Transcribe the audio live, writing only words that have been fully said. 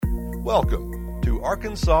Welcome to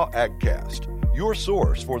Arkansas AgCast, your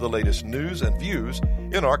source for the latest news and views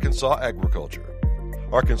in Arkansas agriculture.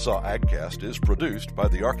 Arkansas AgCast is produced by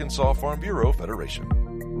the Arkansas Farm Bureau Federation.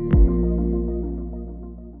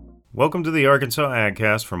 Welcome to the Arkansas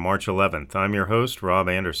AgCast for March 11th. I'm your host, Rob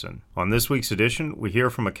Anderson. On this week's edition, we hear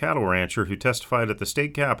from a cattle rancher who testified at the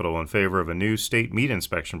state capitol in favor of a new state meat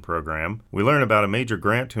inspection program. We learn about a major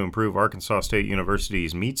grant to improve Arkansas State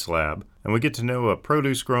University's meats lab, and we get to know a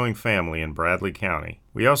produce-growing family in Bradley County.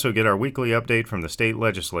 We also get our weekly update from the state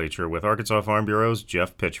legislature with Arkansas Farm Bureau's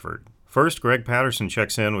Jeff Pitchford. First, Greg Patterson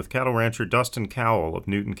checks in with cattle rancher Dustin Cowell of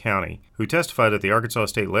Newton County, who testified at the Arkansas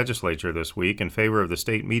State Legislature this week in favor of the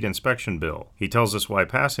state meat inspection bill. He tells us why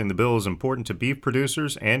passing the bill is important to beef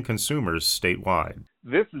producers and consumers statewide.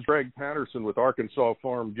 This is Greg Patterson with Arkansas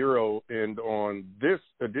Farm Bureau, and on this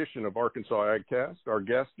edition of Arkansas AgCast, our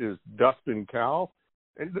guest is Dustin Cowell.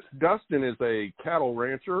 And Dustin is a cattle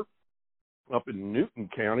rancher up in Newton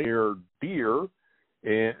County near Deere,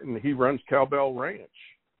 and he runs Cowbell Ranch.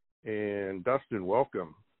 And Dustin,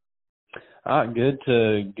 welcome. Good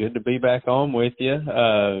to be back on with you.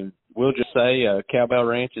 We'll just say Cowbell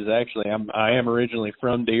Ranch is actually I am originally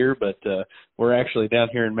from Deere, but we're actually down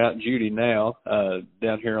here in Mount Judy now.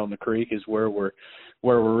 Down here on the creek is where we're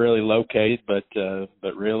really located, but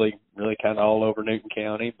really kind of all over Newton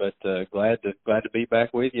County. But glad to be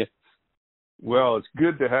back with you. Well, it's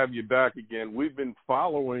good to have you back again. We've been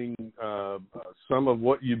following some of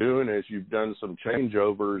what you're doing as you've done some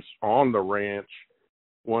changeovers on the ranch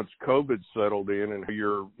once COVID settled in and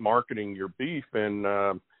you're marketing your beef.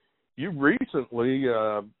 And you recently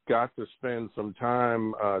got to spend some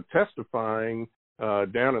time testifying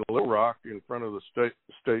down in Little Rock in front of the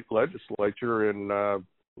state legislature. And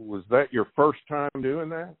was that your first time doing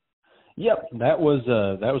that? Yep, that was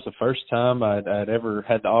the first time I'd ever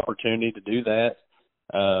had the opportunity to do that.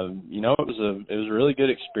 It was a really good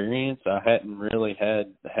experience. I hadn't really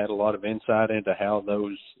had a lot of insight into how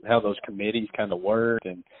those committees kind of work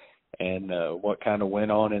and what kind of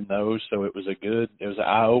went on in those. So it was an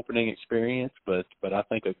eye-opening experience, but I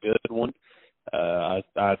think a good one. I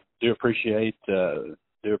do appreciate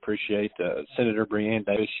Senator Breanne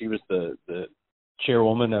Davis. She was the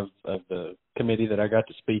chairwoman of the committee that I got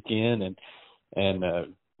to speak in, and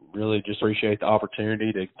really just appreciate the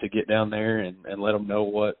opportunity to get down there and let them know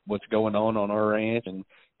what's going on our ranch and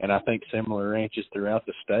I think similar ranches throughout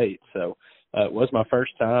the state. So it was my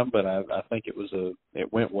first time, but I think it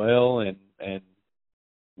went well and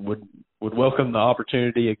would welcome the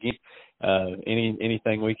opportunity again.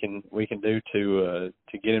 Anything we can do to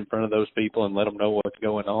get in front of those people and let them know what's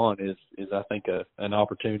going on is I think an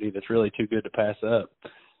opportunity that's really too good to pass up.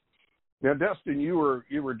 Now, Dustin, you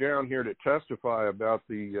were down here to testify about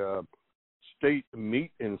the state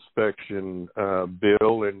meat inspection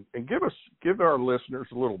bill, and give our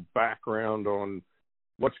listeners a little background on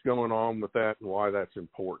what's going on with that and why that's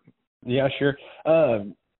important. Yeah, sure.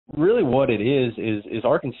 Really what it is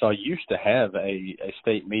Arkansas used to have a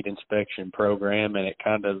state meat inspection program, and it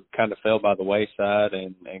kind of fell by the wayside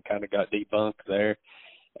and kind of got debunked there.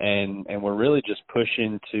 And we're really just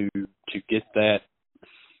pushing to get that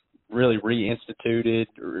really reinstituted,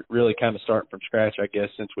 really kind of starting from scratch, I guess,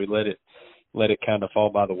 since we let it kind of fall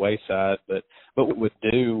by the wayside. But what it would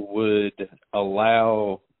do would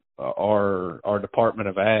allow our Department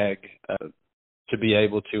of Ag to be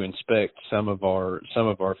able to inspect some of our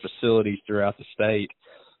facilities throughout the state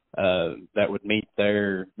that would meet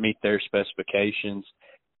their specifications,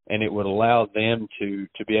 and it would allow them to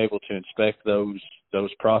be able to inspect those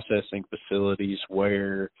processing facilities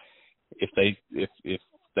where if they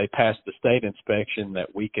passed the state inspection,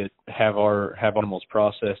 that we could have animals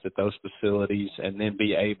processed at those facilities and then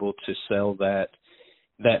be able to sell that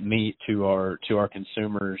meat to our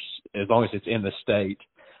consumers as long as it's in the state.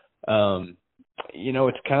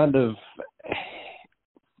 It's kind of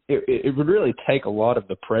it would really take a lot of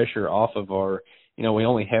the pressure off of our. We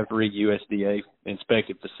only have 3 USDA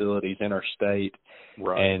inspected facilities in our state,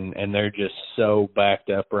 right. and they're just so backed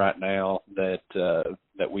up right now that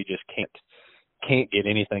we just can't get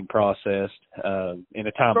anything processed in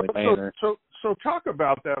a timely manner. So talk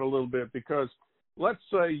about that a little bit, because let's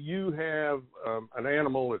say you have an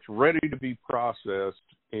animal that's ready to be processed,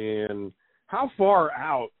 and how far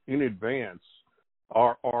out in advance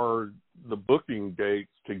are the booking dates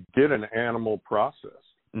to get an animal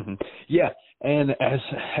processed? Mm-hmm. Yeah, and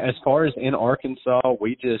as far as in Arkansas,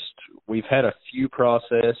 we've had a few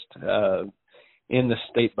processed in the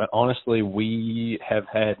state, but honestly, we have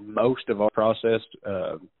had most of our processed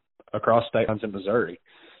across state lines in Missouri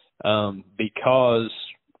because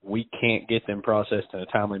we can't get them processed in a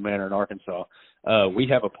timely manner in Arkansas. We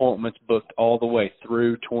have appointments booked all the way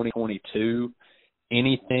through 2022.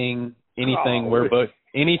 Anything we're booked.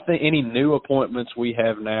 Any new appointments we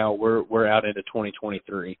have now, we're out into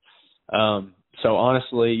 2023. So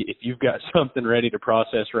honestly, if you've got something ready to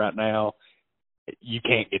process right now, you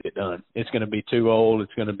can't get it done. It's going to be too old.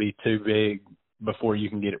 It's going to be too big before you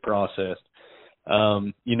can get it processed.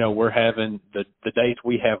 We're having the dates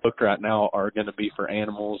we have booked right now are going to be for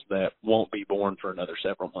animals that won't be born for another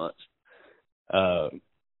several months.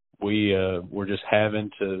 We're just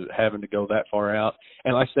having to go that far out.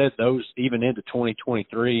 And like I said, those even into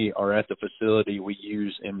 2023 are at the facility we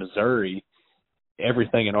use in Missouri.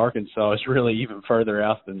 Everything in Arkansas is really even further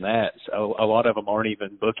out than that. So a lot of them aren't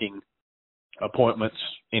even booking appointments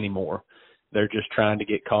anymore. They're just trying to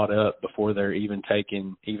get caught up before they're even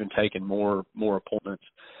taking more appointments.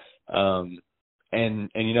 And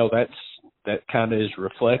that kind of is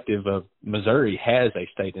reflective of Missouri has a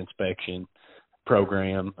state inspection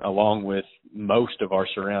program along with most of our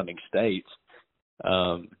surrounding states.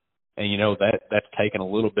 That's taken a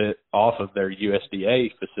little bit off of their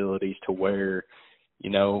USDA facilities to where,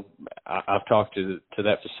 I've talked to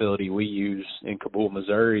that facility we use in Cabul,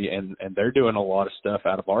 Missouri, and they're doing a lot of stuff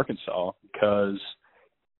out of Arkansas because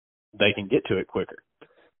they can get to it quicker.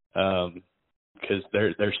 Because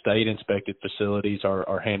their state inspected facilities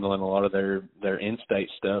are handling a lot of their in-state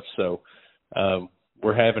stuff. So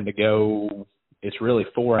we're having to go. It's really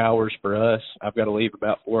 4 hours for us. I've got to leave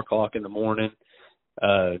about 4 o'clock in the morning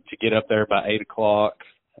to get up there by 8 o'clock.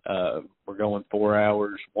 We're going 4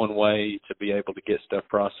 hours one way to be able to get stuff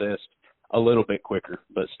processed a little bit quicker,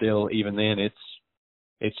 but still, even then,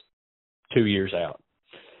 it's 2 years out.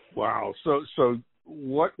 Wow. So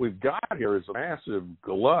what we've got here is a massive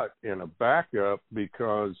glut and a backup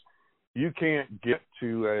because you can't get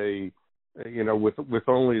to with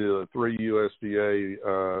only the 3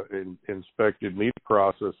 USDA inspected meat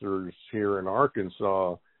processors here in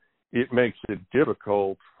Arkansas, it makes it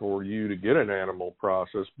difficult for you to get an animal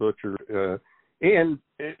processed, butchered, and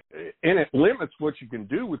it limits what you can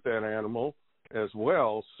do with that animal as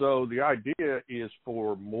well. So the idea is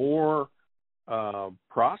for more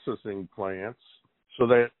processing plants so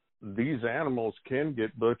that these animals can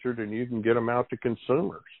get butchered and you can get them out to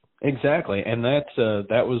consumers. Exactly, and that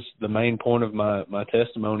was the main point of my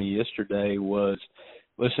testimony yesterday was,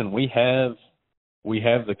 listen, we have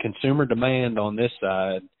the consumer demand on this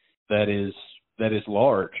side that is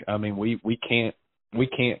large. I mean, we can't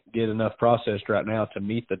get enough processed right now to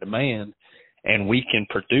meet the demand, and we can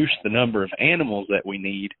produce the number of animals that we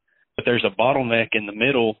need, but there's a bottleneck in the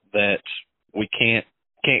middle that we can't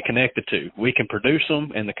connect the two. We can produce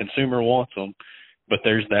them and the consumer wants them, but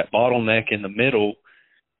there's that bottleneck in the middle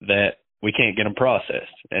that we can't get them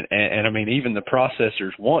processed. And I mean, even the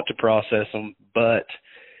processors want to process them, but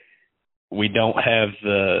we don't have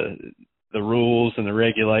the rules and the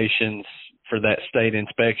regulations for that state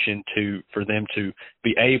inspection for them to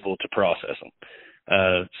be able to process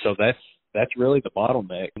them. So that's really the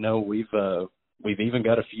bottleneck. We've even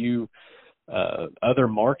got a few other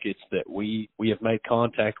markets that we have made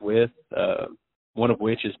contact with. One of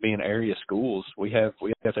which is being area schools. We have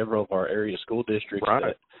several of our area school districts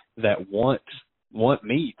right. that want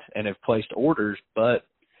meat and have placed orders, but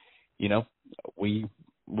we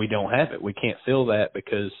don't have it. We can't fill that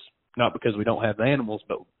not because we don't have the animals,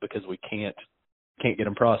 but because we can't get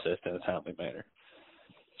them processed in a timely manner.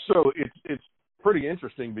 So it's pretty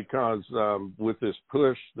interesting because with this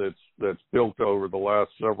push that's built over the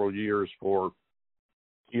last several years for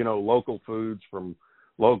local foods from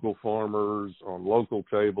local farmers on local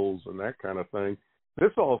tables and that kind of thing,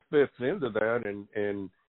 this all fits into that, and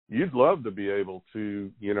you'd love to be able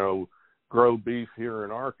to grow beef here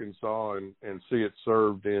in Arkansas and see it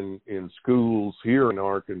served in schools here in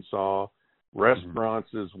Arkansas, restaurants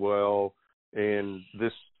as well. And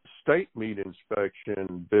this state meat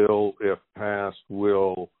inspection bill, if passed,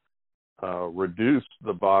 will reduce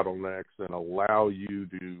the bottlenecks and allow you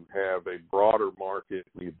to have a broader market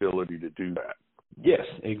and the ability to do that. Yes,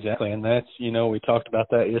 exactly. And that's, we talked about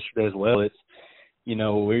that yesterday as well. It's,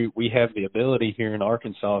 we have the ability here in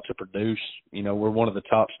Arkansas to produce, we're one of the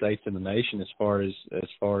top states in the nation as far as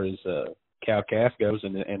cow-calf goes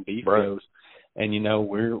and beef right. goes. And,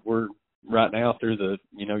 we're right now through the,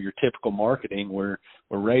 your typical marketing, we're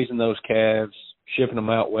raising those calves, shipping them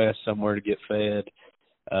out west somewhere to get fed,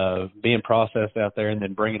 being processed out there, and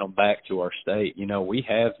then bringing them back to our state. We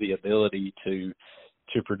have the ability to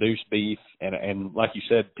produce beef, and like you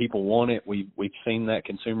said, people want it. We've seen that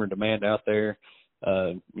consumer demand out there.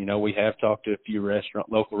 We have talked to a few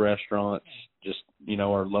local restaurants, just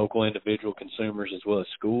our local individual consumers as well as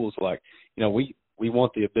schools. Like, we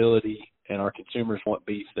want the ability our consumers want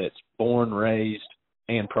beef that's born, raised,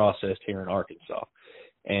 and processed here in Arkansas.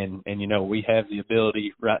 And we have the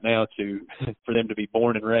ability right now for them to be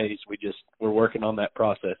born and raised. We're working on that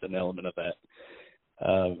processing element of that.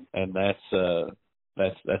 And that's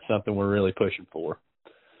something we're really pushing for.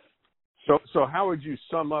 So how would you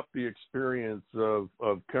sum up the experience of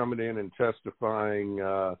coming in and testifying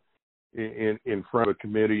in front of a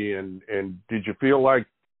committee, and did you feel like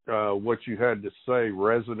what you had to say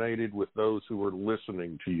resonated with those who were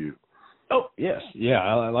listening to you? Oh, yes. Yeah.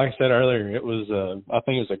 Like I said earlier, it was, I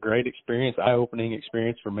think it was a great experience, eye-opening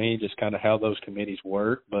experience for me, just kind of how those committees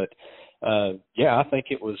work. But, I think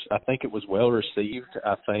it was well received.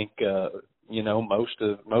 I think, most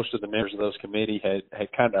of the members of those committee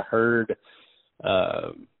had kind of heard,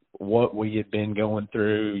 what we had been going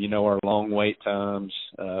through, our long wait times,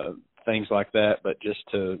 things like that. But just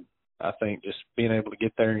being able to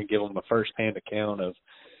get there and give them a firsthand account of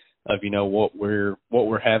what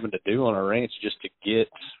we're having to do on our ranch just to get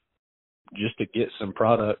some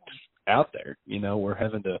product out there. We're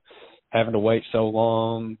having to wait so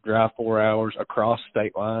long, drive 4 hours across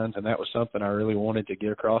state lines, and that was something I really wanted to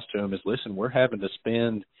get across to them is, listen, we're having to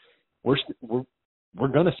spend we're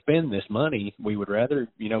going to spend this money. We would rather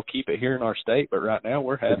keep it here in our state, but right now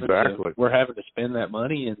we're having to spend that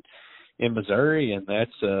money in Missouri, and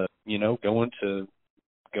that's going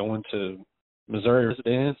to Missouri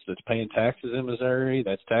residents that's paying taxes in Missouri.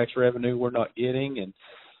 That's tax revenue we're not getting, and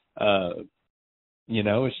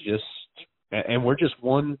it's just, and we're just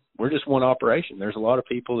one operation. There's a lot of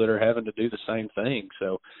people that are having to do the same thing.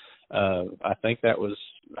 So I think that was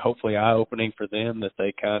hopefully eye opening for them, that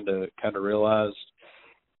they kind of realized,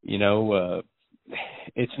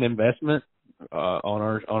 it's an investment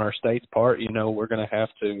on our state's part. We're going to have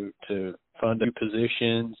to fund new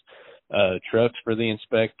positions, trucks for the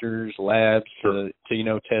inspectors, labs to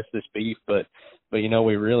test this beef, but we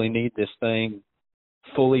really need this thing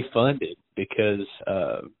fully funded because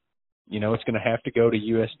it's going to have to go to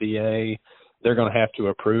USDA. They're going to have to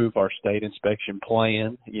approve our state inspection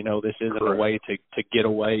plan. This isn't a way to get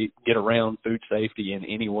around food safety in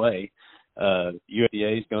any way.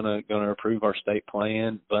 USDA is going to approve our state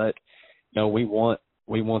plan, but we want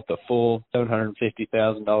the full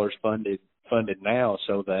 $750,000 funded now,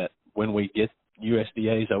 so that when we get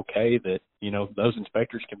USDA's okay, that those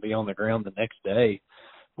inspectors can be on the ground the next day,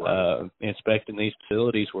 inspecting these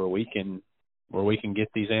facilities where we can get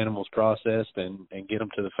these animals processed and get them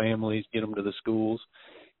to the families, get them to the schools,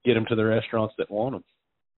 get them to the restaurants that want them.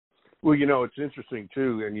 Well, it's interesting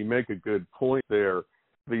too, and you make a good point there.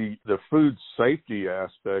 The food safety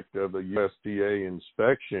aspect of a USDA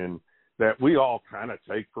inspection that we all kind of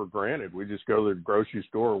take for granted. We just go to the grocery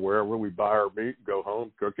store or wherever we buy our meat, go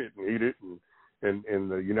home, cook it, and eat it. And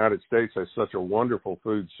the United States has such a wonderful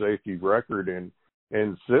food safety record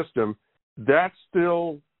and system. That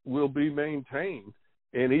still will be maintained,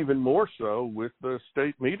 and even more so with the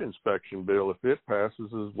state meat inspection bill if it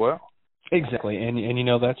passes as well. Exactly, and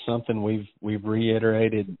that's something we've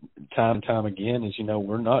reiterated time and time again is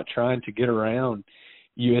we're not trying to get around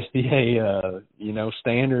USDA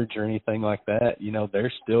standards or anything like that.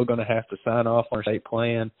 They're still going to have to sign off on our state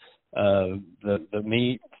plan. The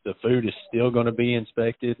meat, the food is still going to be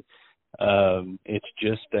inspected. It's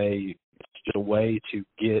just a way to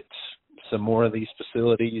get some more of these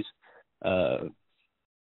facilities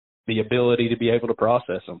the ability to be able to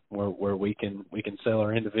process them, where we can sell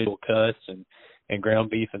our individual cuts and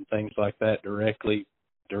ground beef and things like that directly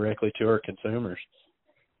to our consumers.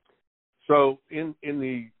 So if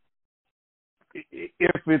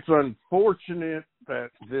it's unfortunate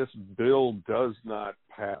that this bill does not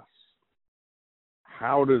pass,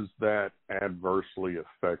 how does that adversely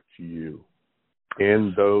affect you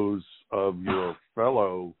and those of your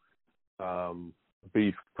fellow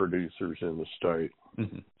beef producers in the state?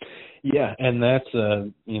 Mm-hmm. Yeah, and that's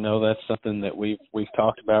something that we've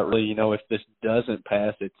talked about. Really, if this doesn't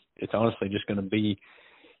pass, it's honestly just going to be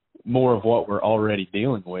more of what we're already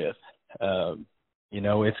dealing with.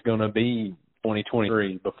 It's going to be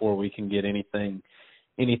 2023 before we can get anything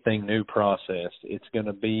new processed. It's going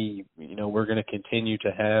to be, we're going to continue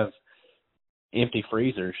to have empty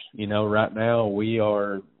freezers. Right now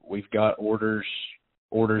we've got orders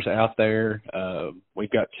out there.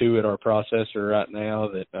 We've got 2 at our processor right now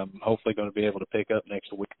that I'm hopefully going to be able to pick up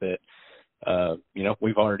next week that,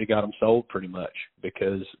 we've already got them sold pretty much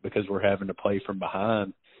because we're having to play from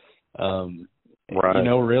behind. Right.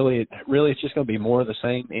 Really it's just going to be more of the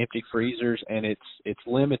same, empty freezers, and it's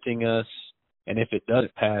limiting us. And if it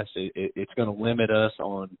doesn't pass, it's going to limit us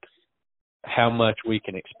on how much we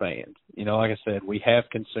can expand. Like I said, we have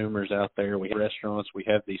consumers out there, we have restaurants, we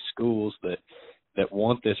have these schools that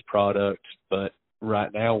want this product, but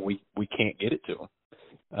right now we can't get it to them.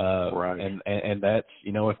 Right. And that's,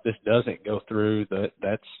 if this doesn't go through,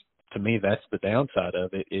 that's, to me, that's the downside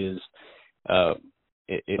of it is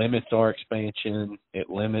it limits our expansion. It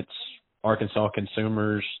limits Arkansas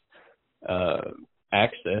consumers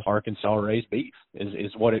access. Arkansas raised beef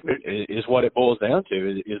is what it boils down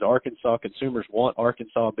to. Is Arkansas consumers want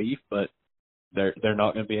Arkansas beef, but they're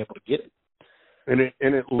not going to be able to get it. And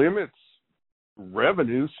it limits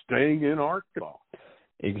revenue staying in Arkansas.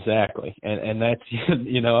 Exactly. And that's,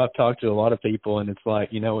 I've talked to a lot of people, and it's like,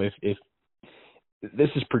 if this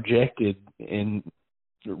is projected in,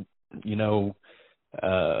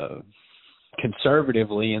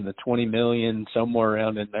 conservatively in the 20 million, somewhere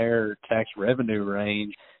around in their tax revenue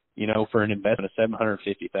range, for an investment of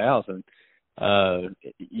 $750,000,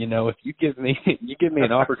 if you give me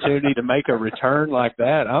an opportunity to make a return like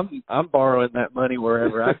that, I'm borrowing that money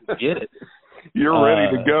wherever I can get it. You're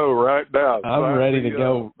ready to go right now. I'm ready to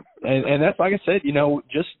go. And that's, like I said,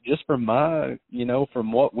 just from my,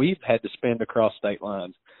 from what we've had to spend across state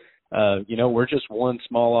lines, we're just one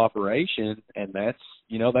small operation, and that's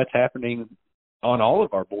happening on all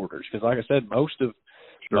of our borders. Because like I said, most of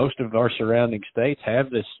our surrounding states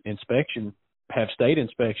have state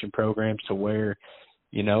inspection programs to where,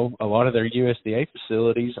 a lot of their USDA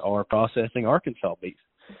facilities are processing Arkansas beef.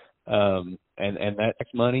 And that tax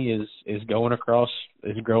money is growing across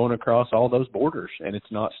all those borders, and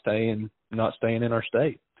it's not staying in our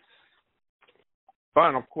state.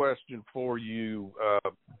 Final question for you.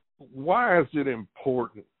 Why is it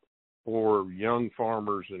important for young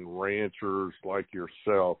farmers and ranchers like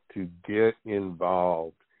yourself to get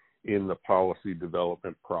involved in the policy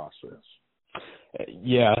development process?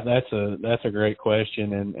 Yeah, that's a great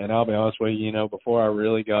question, and I'll be honest with you. Before I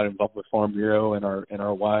really got involved with Farm Bureau and our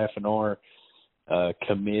YF&R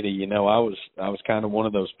committee, I was kind of one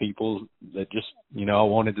of those people that just I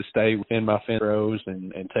wanted to stay within my fence rows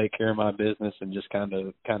and take care of my business and just kind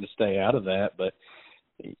of stay out of that. But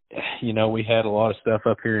we had a lot of stuff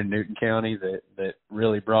up here in Newton County that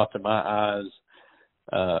really brought to my eyes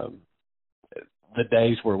the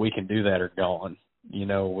days where we can do that are gone.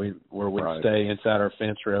 Where we Right. stay inside our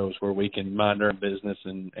fence rows, where we can mind our business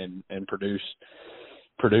and produce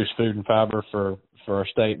food and fiber for our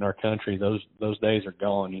state and our country. Those days are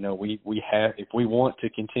gone. We have, if we want to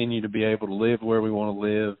continue to be able to live where we want to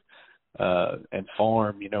live and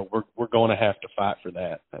farm, we're going to have to fight for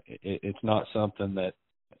that. It's not something that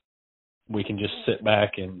we can just sit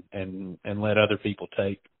back and let other people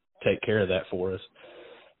take care of that for us.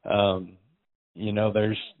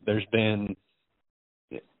 There's been,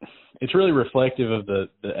 it's really reflective of the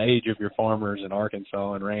age of your farmers in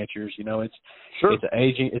Arkansas and ranchers. Sure. It's an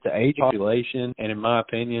aging population, and in my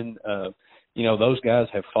opinion, those guys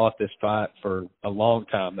have fought this fight for a long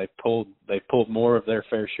time. They've pulled more of their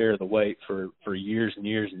fair share of the weight for years and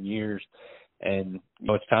years and years, and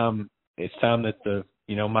it's time that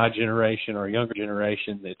my generation or younger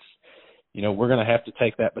generation, we're going to have to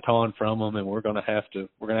take that baton from them, and we're going to have to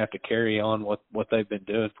carry on what they've been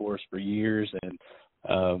doing for us for years. And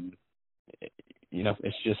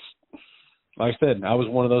it's just, like I said, I was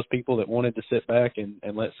one of those people that wanted to sit back and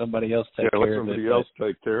let somebody else take care of it. Let somebody else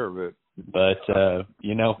take care of it. But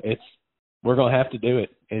we're going to have to do it.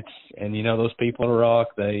 Those people in Iraq,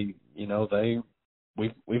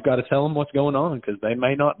 we've got to tell them what's going on, because they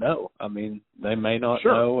may not know. I mean, they may not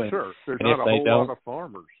know. Sure. There's and not if a they whole don't, lot of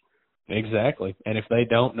farmers. Exactly. And if they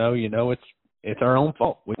don't know, it's our own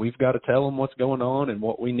fault. We've got to tell them what's going on and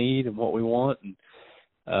what we need and what we want,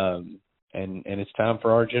 and it's time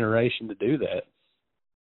for our generation to do that.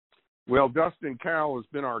 Well, Dustin Cowell has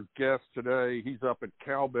been our guest today. He's up at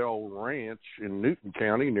Cowbell Ranch in Newton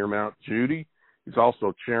County near Mount Judy. He's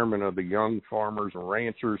also chairman of the Young Farmers and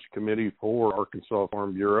Ranchers Committee for Arkansas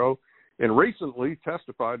Farm Bureau, and recently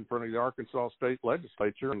testified in front of the Arkansas State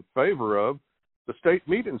Legislature in favor of the state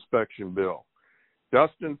meat inspection bill.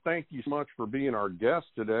 Dustin, thank you so much for being our guest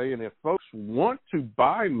today. And if folks want to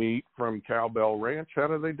buy meat from Cowbell Ranch, how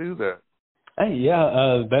do they do that? Hey,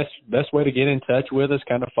 yeah, best way to get in touch with us,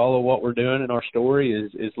 kind of follow what we're doing in our story,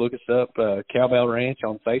 is look us up, Cowbell Ranch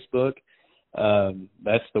on Facebook.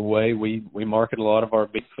 That's the way we market a lot of our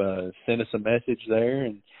beef. Send us a message there,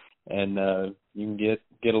 and you can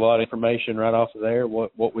get a lot of information right off of there.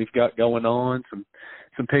 What we've got going on,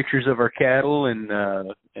 some pictures of our cattle and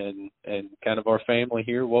kind of our family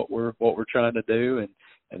here, what we're trying to do,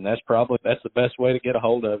 and that's the best way to get a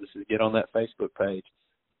hold of us, is get on that Facebook page.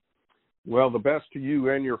 Well, the best to you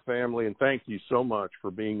and your family, and thank you so much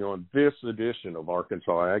for being on this edition of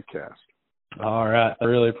Arkansas AgCast. All right. I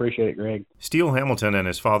really appreciate it, Greg. Steele Hamilton and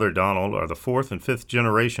his father Donald are the fourth and fifth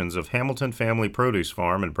generations of Hamilton Family Produce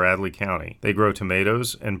Farm in Bradley County. They grow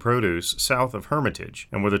tomatoes and produce south of Hermitage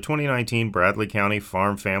and were the 2019 Bradley County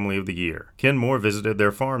Farm Family of the Year. Ken Moore visited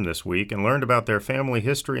their farm this week and learned about their family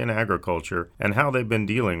history in agriculture and how they've been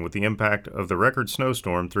dealing with the impact of the record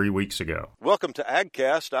snowstorm 3 weeks ago. Welcome to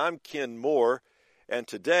AgCast. I'm Ken Moore, and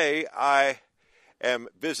today I am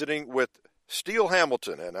visiting with Steele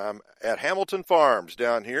Hamilton, and I'm at Hamilton Farms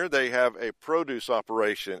down here. They have a produce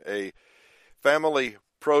operation, a family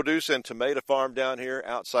produce and tomato farm down here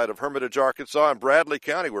outside of Hermitage, Arkansas, in Bradley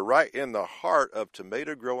County. We're right in the heart of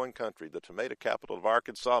tomato growing country, the tomato capital of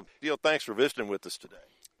Arkansas. Steele, thanks for visiting with us today.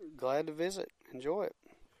 Glad to visit. Enjoy it.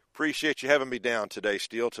 Appreciate you having me down today,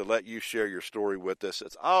 Steele, to let you share your story with us.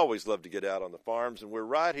 I always love to get out on the farms, and we're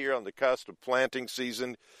right here on the cusp of planting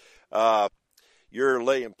season. You're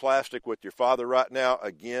laying plastic with your father right now.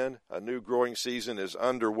 Again, a new growing season is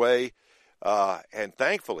underway. And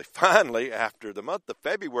thankfully, finally, after the month of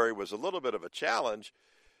February was a little bit of a challenge,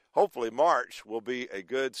 hopefully March will be a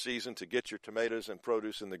good season to get your tomatoes and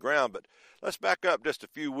produce in the ground. But let's back up just a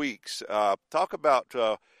few weeks. Talk about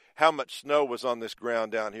how much snow was on this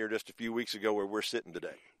ground down here just a few weeks ago where we're sitting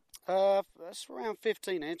today. That's around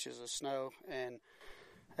 15 inches of snow, and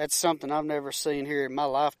that's something I've never seen here in my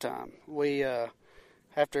lifetime. We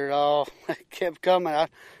after it all kept coming, I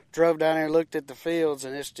drove down there and looked at the fields,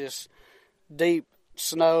 and it's just deep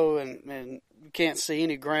snow, and you can't see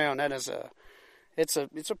any ground. That is it's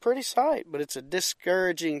a pretty sight, but it's a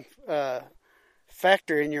discouraging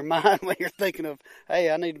factor in your mind when you're thinking of,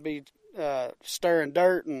 hey, I need to be stirring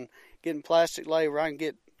dirt and getting plastic laid where I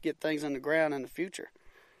can get things in the ground in the future.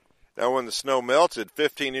 Now, when the snow melted,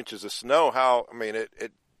 15 inches of snow,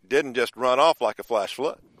 it didn't just run off like a flash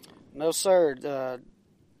flood. No, sir.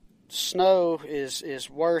 Snow is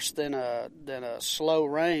worse than a slow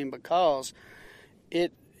rain because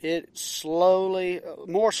it slowly,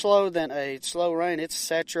 more slow than a slow rain. It's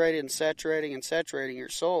saturating your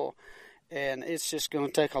soil, and it's just going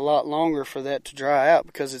to take a lot longer for that to dry out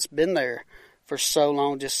because it's been there for so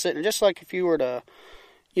long, just sitting. Just like if you were to,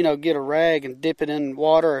 get a rag and dip it in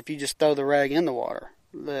water, or if you just throw the rag in the water,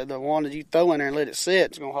 the one that you throw in there and let it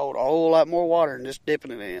sit, it's going to hold a whole lot more water than just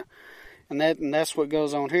dipping it in. And that's what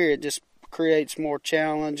goes on here. It just creates more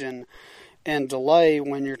challenge and delay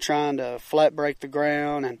when you're trying to flat break the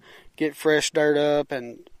ground and get fresh dirt up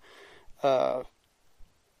and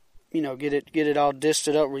get it all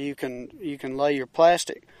disted up where you can lay your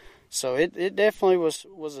plastic. So it definitely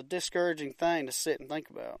was a discouraging thing to sit and think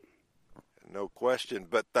about. No question,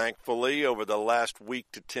 but thankfully over the last week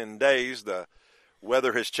to 10 days the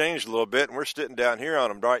weather has changed a little bit, and we're sitting down here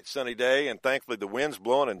on a bright sunny day, and thankfully the wind's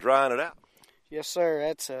blowing and drying it out. Yes, sir.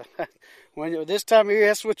 That's when this time of year,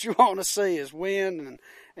 that's what you want to see is wind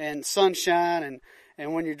and sunshine,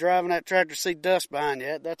 and when you're driving that tractor, see dust behind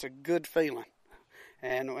you. That's a good feeling,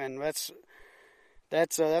 and that's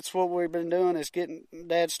what we've been doing is getting.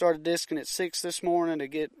 Dad started disking at 6 this morning to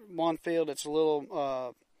get one field that's a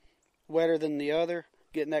little wetter than the other,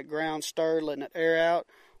 getting that ground stirred, letting it air out,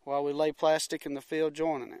 while we lay plastic in the field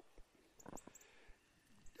joining it.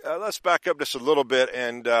 Let's back up just a little bit,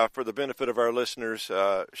 and for the benefit of our listeners,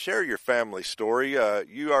 share your family story.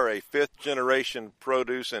 You are a fifth-generation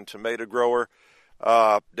produce and tomato grower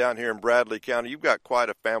down here in Bradley County. You've got quite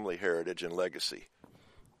a family heritage and legacy.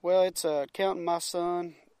 Well, it's counting my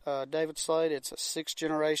son, David Slade. It's a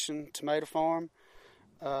sixth-generation tomato farm.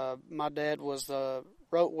 My dad was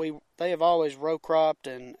they have always row cropped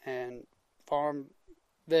and farmed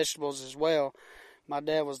vegetables as well. My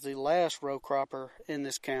dad was the last row cropper in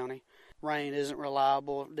this county. Rain isn't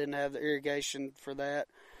reliable, didn't have the irrigation for that.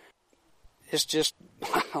 It's just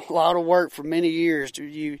a lot of work for many years.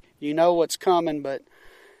 You know what's coming, but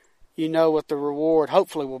you know what the reward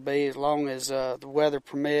hopefully will be as long as the weather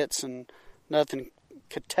permits and nothing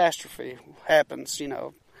catastrophe happens,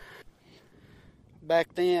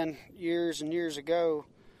 Back then, years and years ago,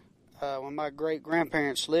 when my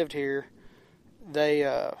great-grandparents lived here,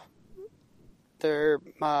 that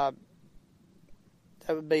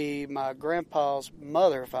would be my grandpa's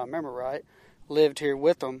mother, if I remember right, lived here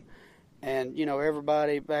with them. And,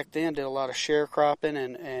 everybody back then did a lot of sharecropping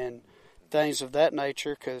and things of that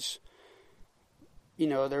nature because,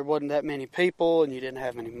 there wasn't that many people and you didn't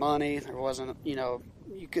have any money. There wasn't,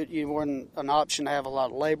 you weren't an option to have a lot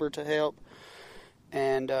of labor to help.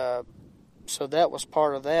 And so that was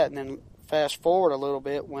part of that. And then fast forward a little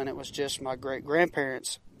bit when it was just my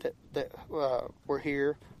great-grandparents that were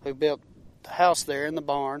here, who built the house there in the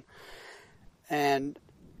barn. And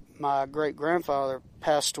my great-grandfather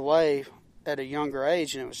passed away at a younger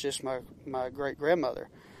age, and it was just my great-grandmother.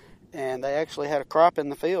 And they actually had a crop in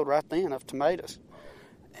the field right then of tomatoes.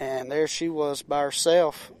 And there she was by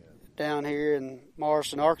herself down here in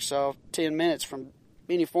Morrison, Arkansas, 10 minutes from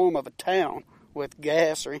any form of a town with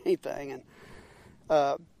gas or anything.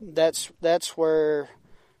 And that's where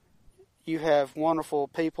you have wonderful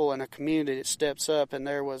people in a community that steps up. And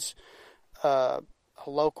there was a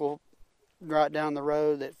local right down the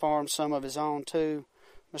road that farmed some of his own too,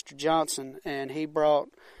 Mr. Johnson, and he brought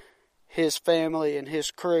his family and his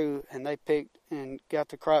crew, and they picked and got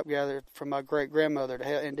the crop gathered for my great-grandmother to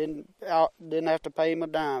help, and didn't have to pay him a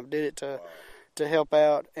dime. Did it to help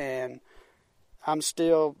out, and I'm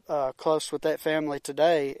still close with that family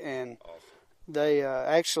today. And they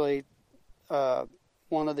actually,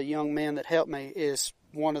 one of the young men that helped me is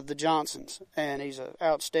one of the Johnsons, and he's an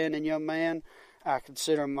outstanding young man. I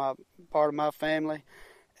consider him part of my family,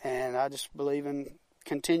 and I just believe in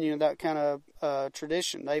continuing that kind of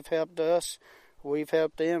tradition. They've helped us, we've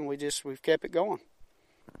helped them. We've kept it going.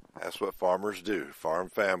 That's what farmers do. Farm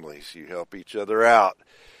families, you help each other out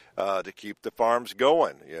to keep the farms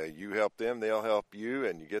going. Yeah, you help them, they'll help you,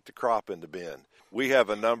 and you get the crop in the bin. We have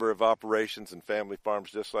a number of operations and family farms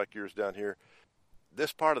just like yours down here.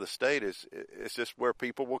 This part of the state is just where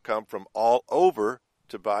people will come from all over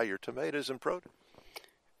to buy your tomatoes and produce.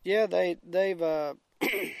 Yeah, they've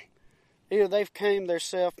either they've came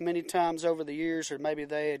theirself many times over the years, or maybe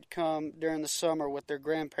they had come during the summer with their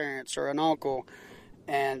grandparents or an uncle,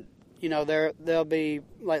 and they'll be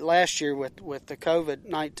like last year with the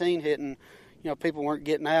COVID-19 hitting. People weren't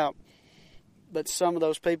getting out, but some of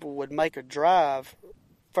those people would make a drive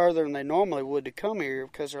further than they normally would to come here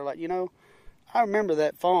because they're like, I remember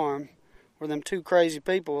that farm where them two crazy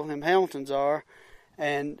people, them Hamiltons are,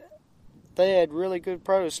 and they had really good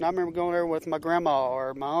produce. And I remember going there with my grandma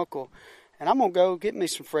or my uncle, and I'm going to go get me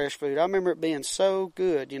some fresh food. I remember it being so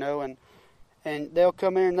good, and they'll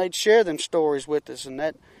come in and they'd share them stories with us. And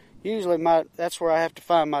that usually that's where I have to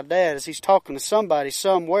find my dad, is he's talking to somebody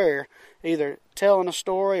somewhere, either telling a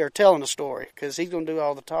story or telling a story, because he's going to do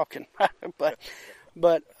all the talking. but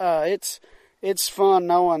it's fun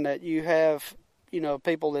knowing that you have,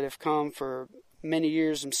 people that have come for many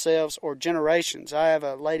years themselves or generations. I have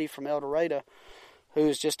a lady from El Dorado who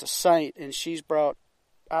is just a saint, and she's brought,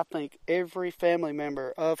 I think, every family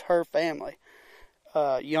member of her family,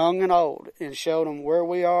 young and old, and showed them where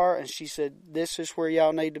we are. And she said, this is where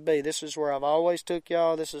y'all need to be. This is where I've always took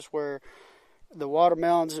y'all. This is where the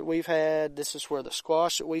watermelons that we've had. This is where the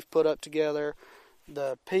squash that we've put up together,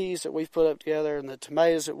 the peas that we've put up together, and the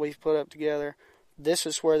tomatoes that we've put up together. This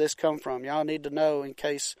is where this come from. Y'all need to know in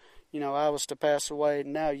case, I was to pass away.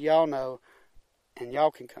 Now y'all know, and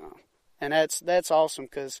y'all can come. And that's awesome,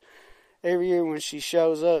 because every year when she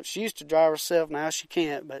shows up, she used to drive herself. Now she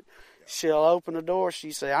can't, but she'll open the door.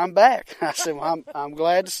 She say, "I'm back." I said, "Well, I'm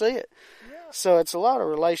glad to see it." So it's a lot of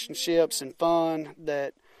relationships and fun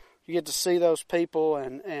that you get to see those people,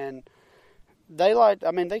 and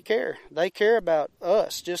they care. They care about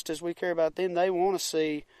us just as we care about them. They want to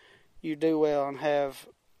see you do well and have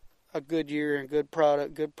a good year and good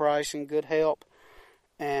product, good pricing, good help,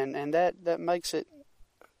 and that makes it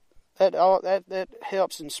that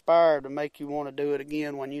helps inspire to make you want to do it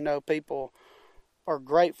again when people are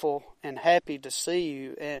grateful and happy to see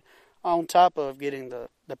you, and on top of getting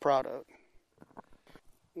the product.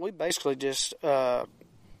 We basically just have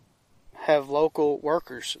local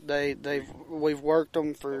workers. We've worked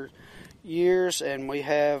them for years, and we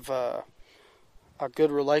have a good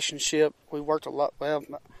relationship. We worked a lot. Well,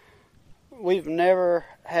 we've never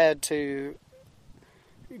had to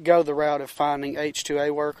go the route of finding H-2A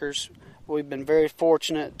workers. We've been very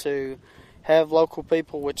fortunate to have local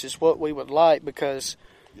people, which is what we would like, because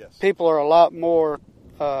people are a lot more,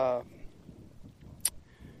 they're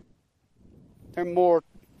more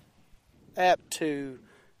apt to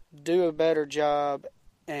do a better job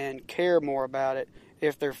and care more about it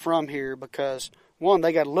if they're from here, because one,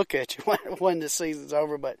 they got to look at you when the season's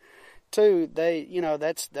over, but two, they,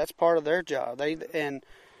 that's part of their job.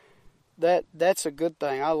 That's a good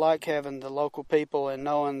thing. I like having the local people and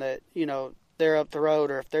knowing that, they're up the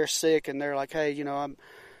road, or if they're sick and they're like, hey,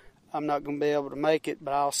 I'm not going to be able to make it,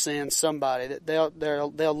 but I'll send somebody that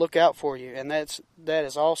they'll look out for you. And that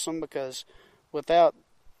is awesome, because without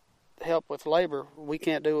help with labor, we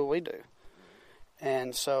can't do what we do.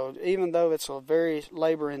 And so even though it's a very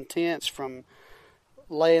labor intense, from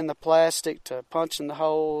laying the plastic to punching the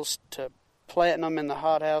holes to planting them in the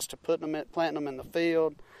hothouse to planting them in the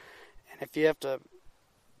field, and if you have to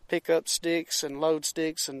pick up sticks and load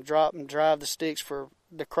sticks and drop and drive the sticks for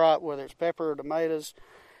the crop, whether it's pepper or tomatoes.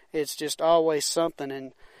 It's just always something,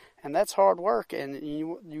 and that's hard work, and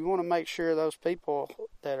you want to make sure those people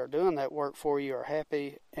that are doing that work for you are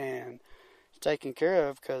happy and taken care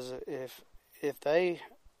of, because if they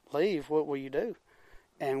leave, what will you do?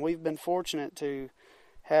 And we've been fortunate to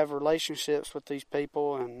have relationships with these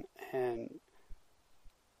people and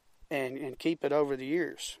keep it over the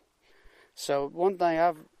years. So one thing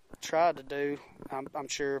I've tried to do, I'm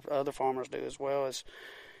sure other farmers do as well, is,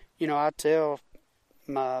 I tell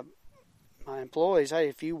my employees, hey,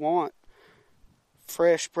 if you want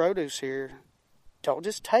fresh produce here, don't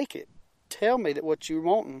just take it. Tell me that what you're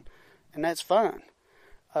wanting, and that's fine.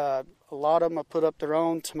 A lot of them will put up their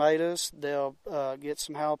own tomatoes. They'll get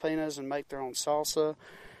some jalapenos and make their own salsa.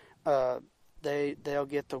 They'll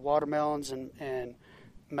get the watermelons and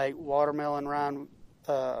make watermelon rind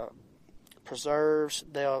preserves.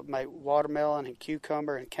 They'll make watermelon and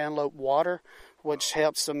cucumber and cantaloupe water, which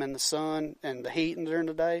helps them in the sun and the heat during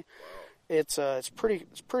the day. It's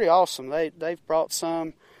pretty awesome. They've brought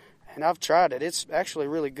some, and I've tried it. It's actually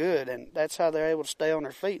really good, and that's how they're able to stay on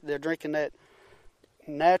their feet. They're drinking that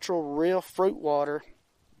natural, real fruit water,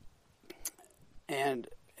 and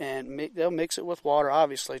they'll mix it with water,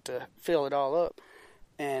 obviously, to fill it all up,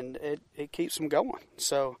 and it keeps them going.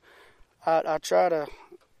 So I try to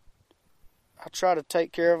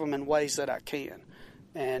take care of them in ways that I can.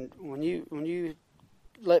 And when you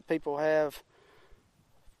let people have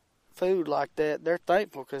food like that, they're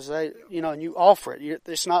thankful, because and you offer it.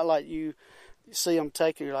 It's not like you see them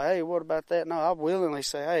take it, you're like, hey, what about that? No, I willingly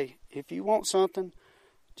say, hey, if you want something,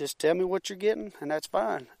 just tell me what you're getting, and that's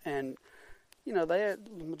fine. And the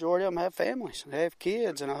majority of them have families, they have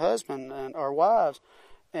kids and a husband or wives,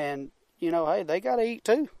 and hey, they got to eat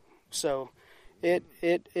too. So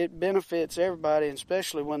it benefits everybody, and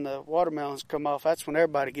especially when the watermelons come off. That's when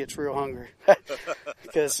everybody gets real hungry,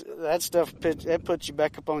 because that stuff that puts you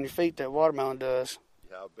back up on your feet. That watermelon does.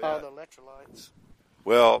 Yeah, I bet. All the electrolytes.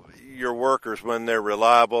 Well, your workers, when they're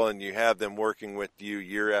reliable and you have them working with you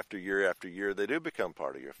year after year after year, they do become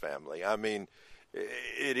part of your family. I mean,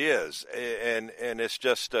 it is, and it's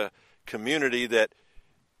just a community that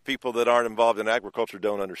people that aren't involved in agriculture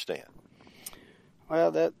don't understand.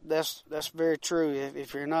 Well, that's very true.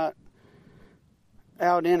 If you're not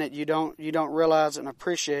out in it, you don't realize it and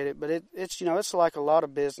appreciate it. But it's like a lot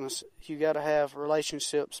of business. You got to have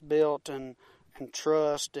relationships built and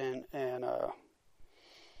trust and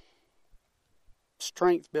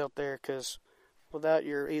strength built there, because without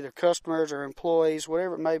your either customers or employees,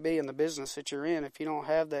 whatever it may be in the business that you're in, if you don't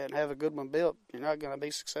have that and have a good one built, you're not going to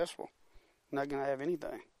be successful. You're not going to have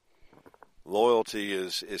anything. Loyalty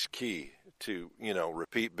is key to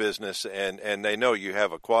repeat business, and they know you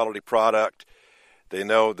have a quality product. They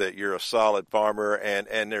know that you're a solid farmer,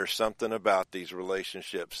 and there's something about these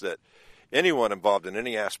relationships that anyone involved in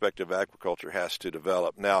any aspect of agriculture has to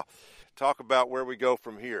develop. Now, talk about where we go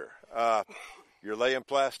from here. You're laying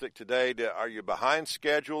plastic today. Are you behind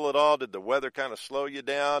schedule at all? Did the weather kind of slow you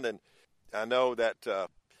down? And I know that,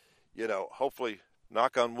 hopefully,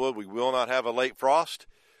 knock on wood, we will not have a late frost,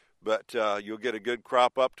 but you'll get a good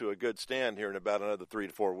crop up to a good stand here in about another 3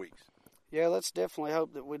 to 4 weeks. Yeah, let's definitely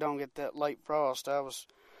hope that we don't get that late frost. I was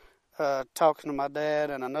talking to my dad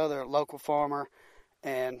and another local farmer,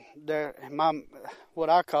 and what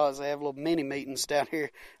I call is they have little mini meetings down here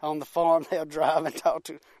on the farm. They'll drive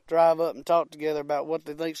up and talk together about what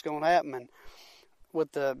they think's going to happen. And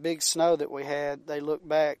with the big snow that we had, they looked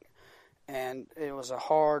back, and it was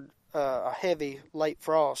a heavy late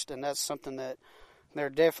frost, and that's something that they're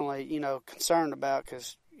definitely concerned about,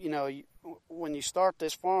 because when you start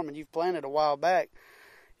this farm and you've planted a while back,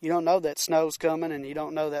 you don't know that snow's coming, and you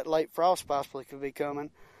don't know that late frost possibly could be coming.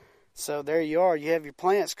 So there you are. You have your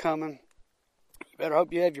plants coming. You better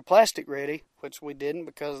hope you have your plastic ready, which we didn't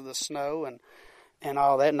because of the snow and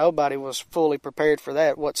all that. Nobody was fully prepared for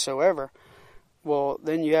that whatsoever. Well,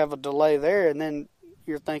 then you have a delay there, and then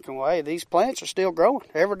you're thinking, well, hey, these plants are still growing.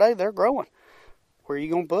 Every day they're growing. Where are you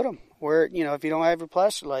going to put them? Where, if you don't have your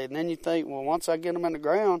plastic laid? And then you think, well, once I get them in the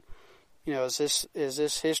ground, is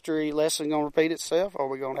this history lesson going to repeat itself? Are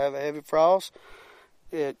we going to have a heavy frost?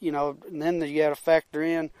 And then you got to factor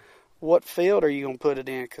in, what field are you going to put it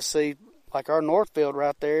in? Because, see, like our north field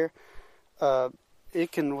right there,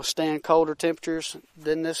 it can withstand colder temperatures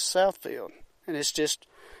than this south field. And it's just,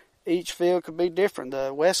 each field could be different.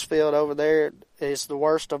 The west field over there is the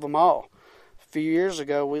worst of them all. A few years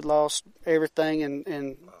ago, we lost everything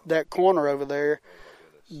in that corner over there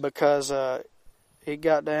because it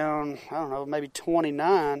got down, maybe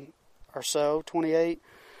 29 or so, 28.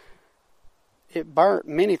 it burnt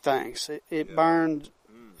many things. It burned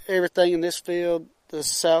everything in this field, the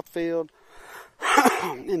south field,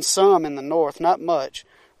 and some in the north, not much.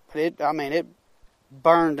 But it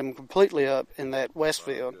burned them completely up in that west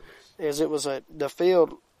field, as it was the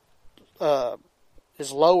field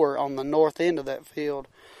is lower on the north end of that field,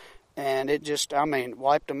 and it just,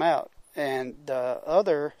 wiped them out. And the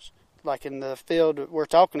others, like in the field we're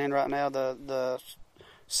talking in right now, the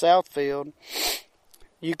south field,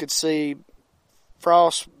 you could see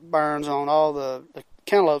frost burns on all the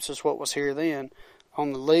cantaloupes is what was here then.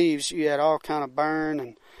 On the leaves, you had all kind of burn,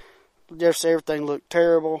 and just everything looked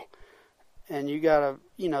terrible. And you gotta,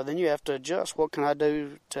 then you have to adjust. What can I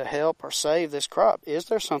do to help or save this crop? Is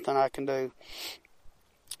there something I can do?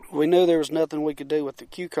 We knew there was nothing we could do with the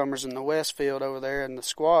cucumbers in the west field over there and the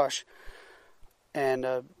squash. And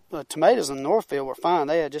the tomatoes in the north field were fine.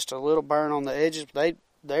 They had just a little burn on the edges, but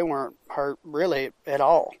they weren't hurt really at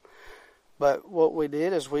all. But what we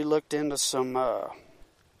did is we looked into some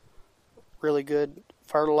really good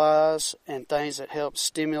fertilize and things that help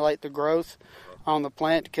stimulate the growth on the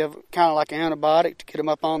plant, to give, kind of like an antibiotic, to get them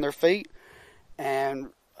up on their feet. And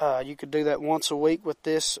you could do that once a week with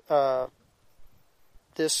this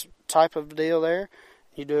this type of deal there.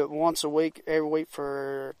 You do it once a week, every week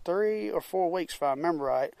for 3 or 4 weeks, if I remember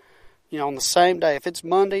right. On the same day. If it's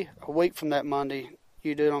Monday, a week from that Monday,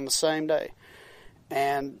 you do it on the same day.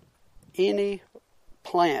 And any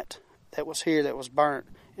plant that was here that was burnt,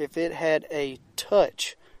 if it had a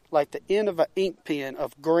touch, like the end of an ink pen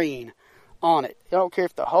of green on it, I don't care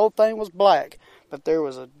if the whole thing was black, but there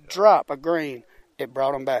was a drop of green, it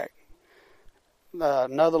brought them back.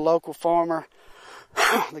 Another local farmer,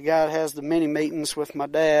 the guy that has the mini meetings with my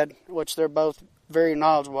dad, which they're both very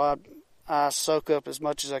knowledgeable. I soak up as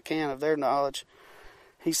much as I can of their knowledge.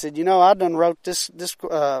 He said, I done wrote this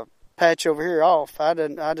patch over here off. I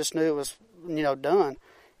just knew it was, done.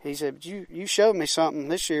 He said, but you showed me something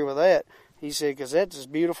this year with that. He said, because that's as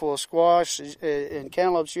beautiful a squash and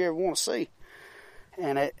cantaloupes you ever want to see.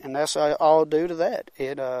 And that's all due to that.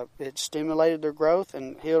 It stimulated their growth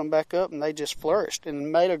and healed them back up, and they just flourished and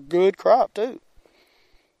made a good crop too.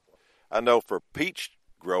 I know for peach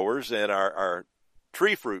growers and our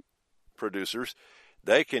tree fruit producers,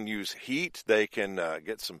 they can use heat. They can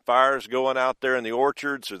get some fires going out there in the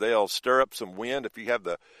orchards, or they'll stir up some wind if you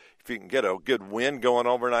can get a good wind going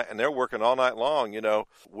overnight. And they're working all night long,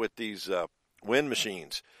 with these wind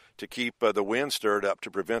machines to keep the wind stirred up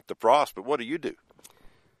to prevent the frost. But what do you do?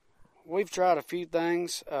 We've tried a few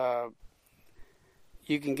things.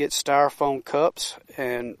 You can get styrofoam cups,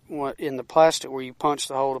 and in the plastic where you punch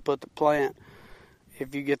the hole to put the plant,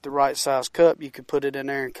 if you get the right size cup, you could put it in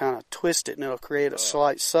there and kind of twist it, and it'll create a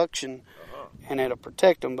slight suction, and it'll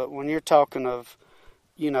protect them. But when you're talking of,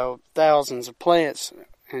 thousands of plants,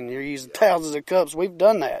 and you're using thousands of cups, we've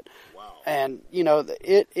done that. Wow. And,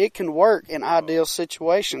 it can work in ideal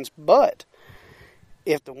situations, but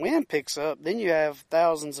if the wind picks up, then you have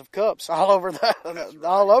thousands of cups all over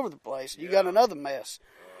the place. You got another mess.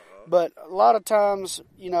 But a lot of times,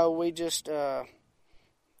 we just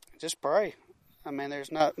pray.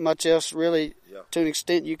 There's not much else really to an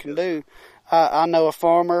extent you can do. I know a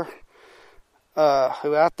farmer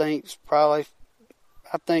who I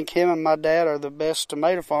think him and my dad are the best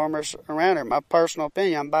tomato farmers around here. My personal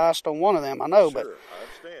opinion, I'm biased on one of them, I know, sure,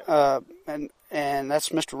 I understand. And that's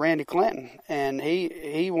Mr. Randy Clinton. And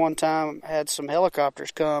he one time had some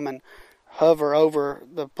helicopters come and hover over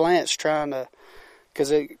the plants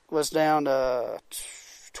because it was down to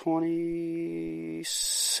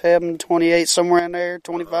 27, 28, somewhere in there,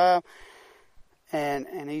 25.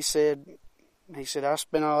 And he said, I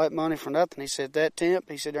spent all that money for nothing. He said, that temp,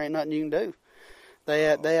 he said, there ain't nothing you can do. They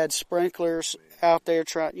had sprinklers out there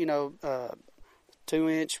trying,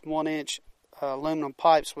 2-inch, 1-inch aluminum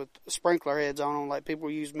pipes with sprinkler heads on them like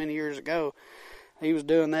people used many years ago. He was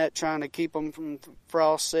doing that, trying to keep them from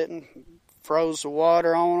frost setting, froze the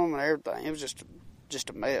water on them and everything. It was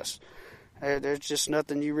just a mess. There's just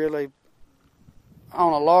nothing you really,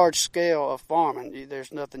 on a large scale of farming,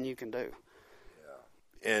 there's nothing you can do.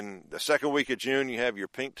 In the second week of June, you have your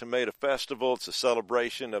Pink Tomato Festival. It's a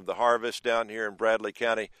celebration of the harvest down here in Bradley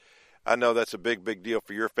County. I know that's a big, big deal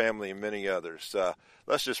for your family and many others.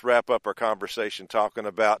 Let's just wrap up our conversation talking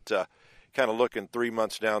about kind of looking 3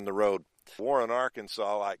 months down the road. Warren,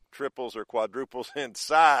 Arkansas, like triples or quadruples in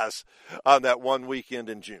size on that one weekend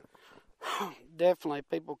in June. Definitely,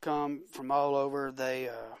 people come from all over. They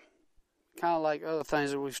kind of like other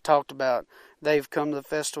things that we've talked about. They've come to the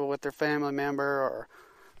festival with their family member, or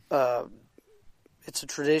it's a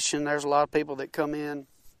tradition. There's a lot of people that come in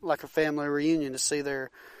like a family reunion to see their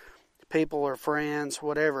people or friends,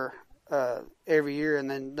 whatever. every year, and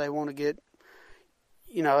then they want to get,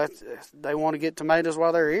 they want to get tomatoes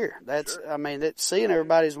while they're here. That's, sure. I mean, seeing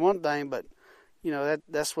everybody's one thing, but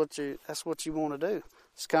that's what you want to do.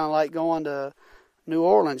 It's kind of like going to New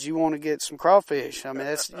Orleans. You want to get some crawfish. I mean,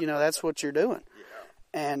 that's what you're doing.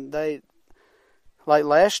 Yeah. And like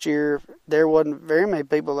last year, there wasn't very many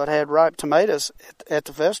people that had ripe tomatoes at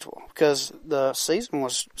the festival because the season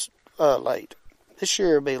was late. This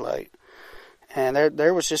year it'll be late. And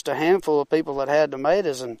there was just a handful of people that had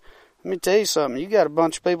tomatoes. And let me tell you something. You got a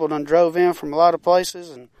bunch of people that drove in from a lot of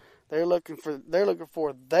places, and they're looking for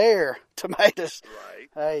their tomatoes. Right.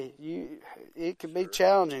 Hey, it can be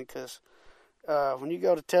challenging because when you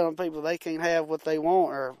go to telling people they can't have what they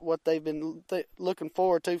want or what they've been looking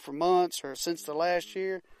forward to for months or since the last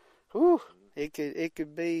year, it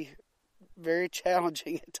could be very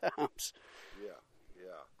challenging at times.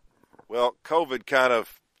 Yeah. Well, COVID kind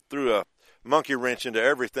of threw a monkey wrench into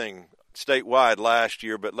everything statewide last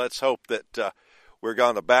year, but let's hope that we're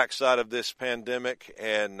on the backside of this pandemic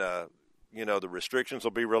and, the restrictions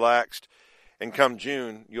will be relaxed. And come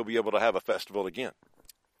June, you'll be able to have a festival again.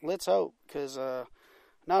 Let's hope, because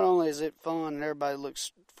not only is it fun and everybody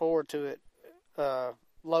looks forward to it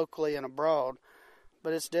locally and abroad,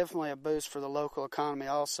 but it's definitely a boost for the local economy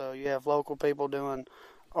also. You have local people doing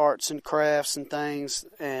arts and crafts and things,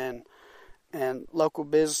 and local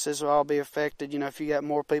businesses will all be affected. If you got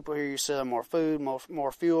more people here, you sell more food,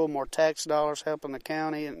 more fuel, more tax dollars helping the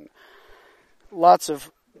county, and lots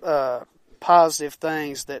of positive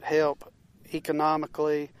things that help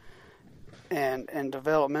economically and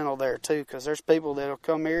developmental there too. Because there's people that'll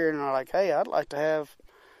come here and are like, "Hey,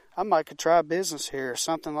 I might could try a business here or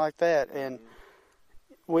something like that." And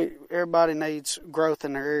everybody needs growth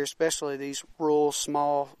in their area, especially these rural,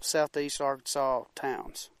 small Southeast Arkansas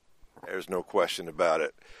towns. There's no question about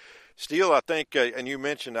it. Steele, I think, and you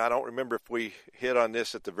mentioned, I don't remember if we hit on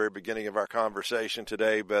this at the very beginning of our conversation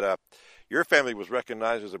today, but your family was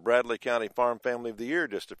recognized as a Bradley County Farm Family of the Year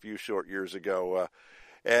just a few short years ago,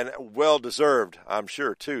 and well-deserved, I'm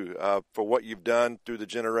sure, too, for what you've done through the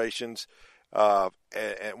generations.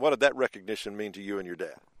 And what did that recognition mean to you and your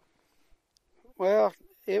dad? Well,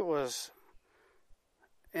 it was,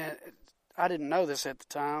 and I didn't know this at the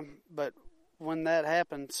time, but when that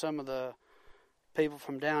happened, some of the people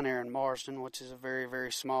from down here in Marsden, which is a very,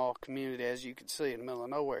 very small community, as you can see, in the middle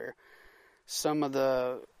of nowhere, some of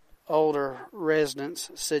the older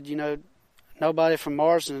residents said, nobody from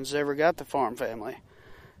Marsden has ever got the farm family,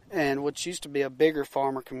 and which used to be a bigger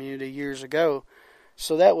farmer community years ago.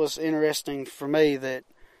 So that was interesting for me that,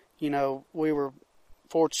 we were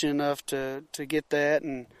fortunate enough to get that,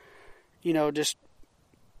 and, just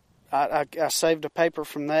I saved a paper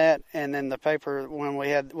from that, and then the paper when we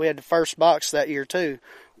had the first box that year too,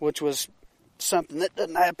 which was something that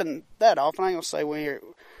doesn't happen that often. I ain't gonna say we're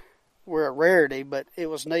a rarity, but it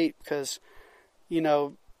was neat because,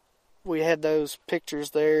 we had those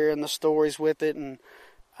pictures there and the stories with it, and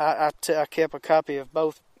I kept a copy of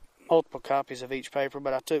multiple copies of each paper,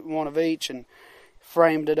 but I took one of each and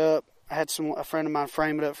framed it up. I had a friend of mine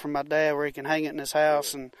frame it up for my dad where he can hang it in his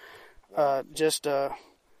house, and just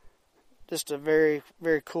a very,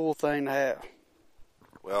 very cool thing to have.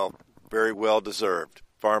 Well, very well deserved.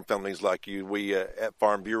 Farm families like you, we at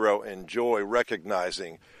Farm Bureau enjoy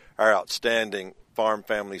recognizing our outstanding farm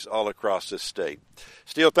families all across this state.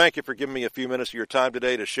 Steele, thank you for giving me a few minutes of your time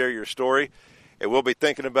today to share your story. And we'll be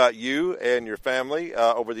thinking about you and your family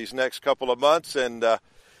over these next couple of months, and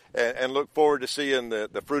look forward to seeing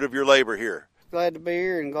the fruit of your labor here. Glad to be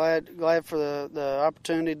here, and glad for the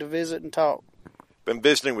opportunity to visit and talk. Been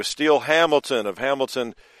visiting with Steele Hamilton of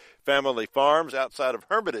Hamilton Family Farms outside of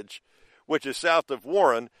Hermitage, which is south of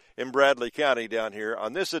Warren in Bradley County down here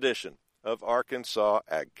on this edition of Arkansas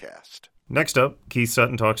AgCast. Next up, Keith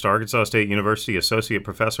Sutton talks to Arkansas State University Associate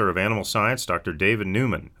Professor of Animal Science, Dr. David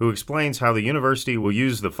Newman, who explains how the university will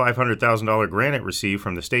use the $500,000 grant it received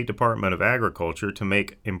from the State Department of Agriculture to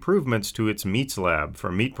make improvements to its meats lab for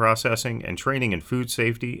meat processing and training in food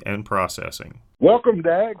safety and processing. Welcome to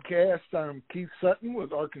AgCast. I'm Keith Sutton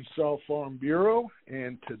with Arkansas Farm Bureau,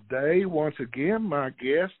 and today, once again, my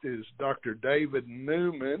guest is Dr. David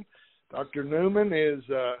Newman. Dr. Newman is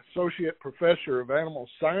Associate Professor of Animal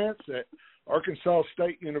Science at Arkansas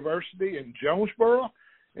State University in Jonesboro,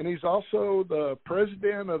 and he's also the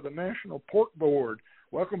President of the National Pork Board.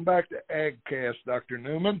 Welcome back to AgCast, Dr.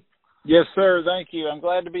 Newman. Yes, sir. Thank you. I'm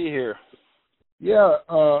glad to be here. Yeah,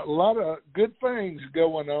 a lot of good things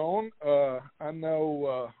going on. I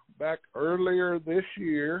know back earlier this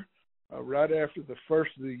year, right after the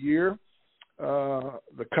first of the year,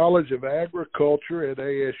 the College of Agriculture at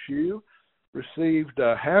ASU received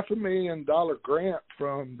a $500,000 grant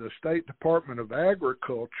from the State Department of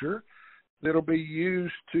Agriculture that'll be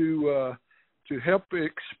used to help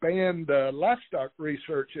expand livestock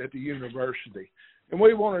research at the university. And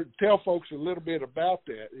we wanted to tell folks a little bit about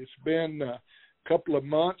that. It's been a couple of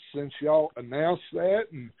months since y'all announced that,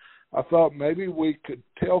 and I thought maybe we could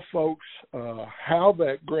tell folks how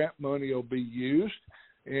that grant money will be used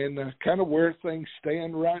and kind of where things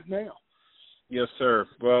stand right now. Yes, sir.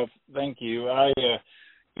 Well, thank you.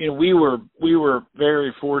 We were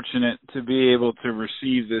very fortunate to be able to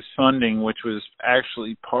receive this funding, which was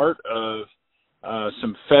actually part of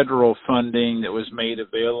some federal funding that was made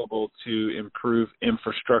available to improve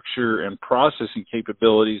infrastructure and processing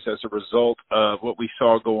capabilities as a result of what we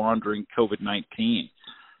saw go on during COVID-19.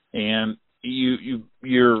 And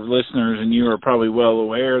your listeners and you are probably well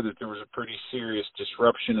aware that there was a pretty serious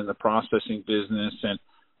disruption in the processing business, and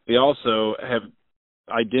we also have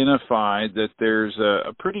identified that there's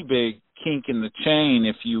a pretty big kink in the chain,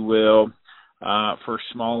 if you will, for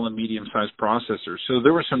small and medium-sized processors. So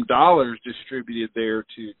there were some dollars distributed there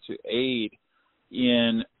to aid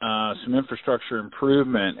in some infrastructure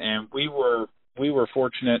improvement, and we were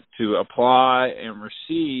fortunate to apply and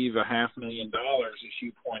receive $500,000, as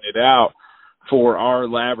you pointed out, for our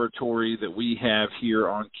laboratory that we have here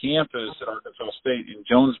on campus at Arkansas State in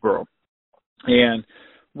Jonesboro. And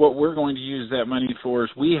what we're going to use that money for is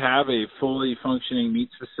we have a fully functioning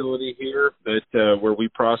meats facility here that where we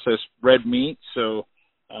process red meat, so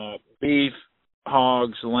beef,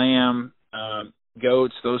 hogs, lamb,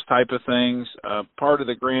 goats, those type of things. Part of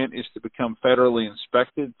the grant is to become federally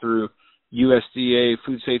inspected through USDA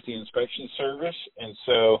Food Safety Inspection Service, and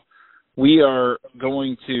so we are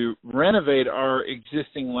going to renovate our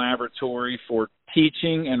existing laboratory for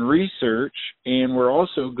teaching and research, and we're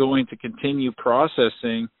also going to continue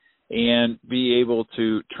processing and be able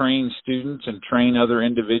to train students and train other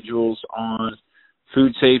individuals on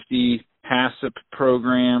food safety HACCP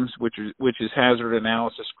programs, which is hazard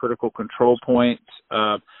analysis, critical control points,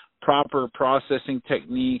 proper processing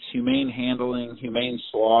techniques, humane handling, humane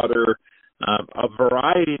slaughter, a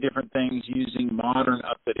variety of different things using modern,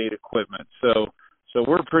 up-to-date equipment. So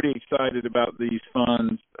we're pretty excited about these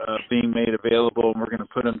funds being made available, and we're going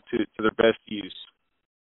to put them to their best use.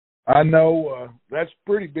 I know that's a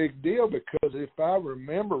pretty big deal because if I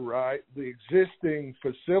remember right, the existing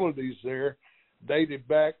facilities there dated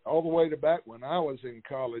back all the way to back when I was in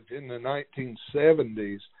college in the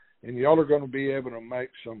 1970s, and y'all are going to be able to make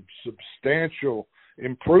some substantial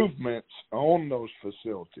improvements on those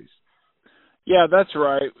facilities. Yeah, that's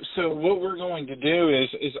right. So what we're going to do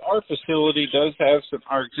is our facility does have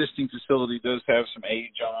our existing facility does have some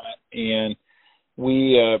age on it, and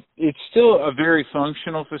it's still a very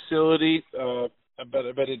functional facility, but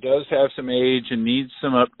it does have some age and needs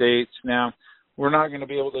some updates. Now, we're not going to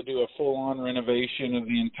be able to do a full-on renovation of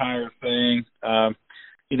the entire thing.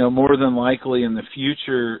 More than likely in the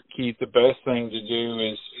future, Keith, the best thing to do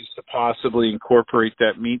is to possibly incorporate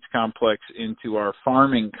that meats complex into our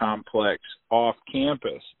farming complex off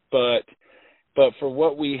campus. But for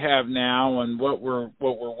what we have now and what we're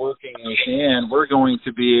working within, we're going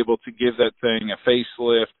to be able to give that thing a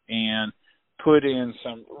facelift and put in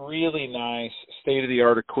some really nice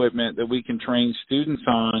state-of-the-art equipment that we can train students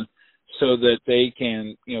on so that they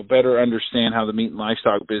can, better understand how the meat and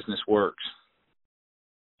livestock business works.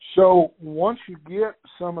 So once you get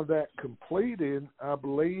some of that completed, I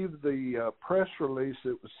believe the press release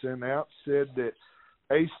that was sent out said that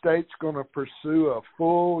A-State's going to pursue a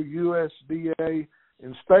full USDA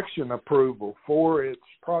inspection approval for its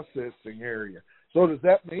processing area. So does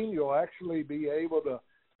that mean you'll actually be able to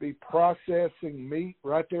be processing meat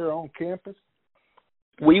right there on campus?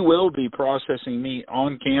 We will be processing meat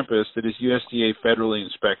on campus that is USDA federally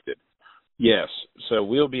inspected. Yes. So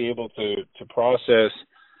we'll be able to process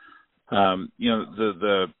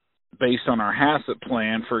the based on our HACCP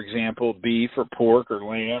plan, for example, beef or pork or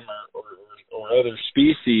lamb or other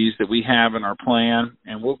species that we have in our plan,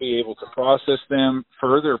 and we'll be able to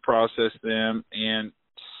further process them, and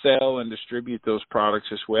sell and distribute those products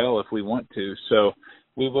as well if we want to. So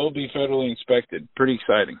we will be federally inspected. Pretty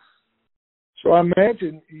exciting. So I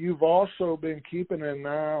imagine you've also been keeping an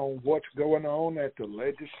eye on what's going on at the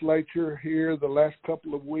legislature here the last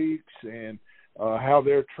couple of weeks and how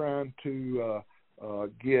they're trying to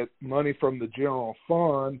get money from the general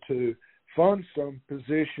fund to fund some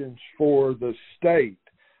positions for the state.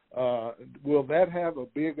 Will that have a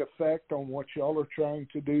big effect on what y'all are trying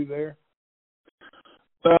to do there?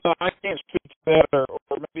 I can't speak to that,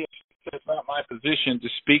 or maybe it's not my position to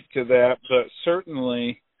speak to that, but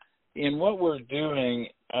certainly in what we're doing,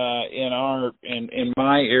 in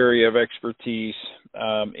my area of expertise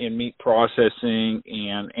in meat processing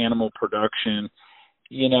and animal production,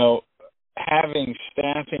 having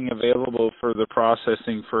staffing available for the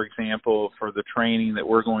processing, for example, for the training that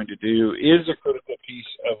we're going to do is a critical piece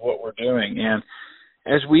of what we're doing. And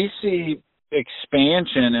as we see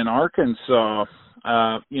expansion in Arkansas,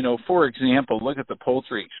 for example, look at the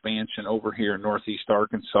poultry expansion over here in Northeast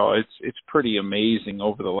Arkansas. It's pretty amazing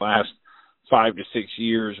over the last 5 to 6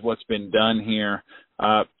 years what's been done here.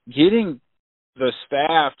 Getting the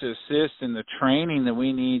staff to assist in the training that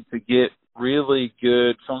we need to get really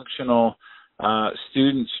good functional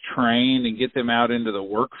students trained and get them out into the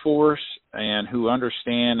workforce and who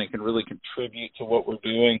understand and can really contribute to what we're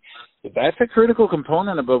doing. That's a critical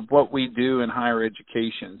component of what we do in higher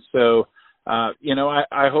education. So,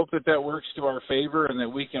 I hope that works to our favor and that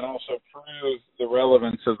we can also prove the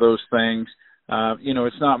relevance of those things.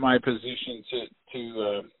 It's not my position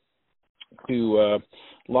to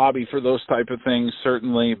lobby for those type of things,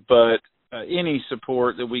 certainly, but any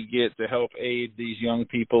support that we get to help aid these young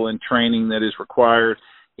people in training that is required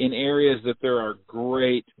in areas that there are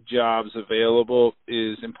great jobs available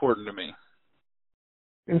is important to me.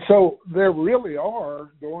 And so there really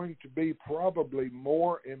are going to be probably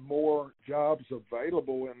more and more jobs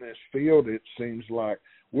available in this field, it seems like.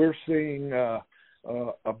 We're seeing a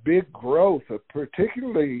big growth,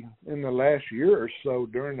 particularly in the last year or so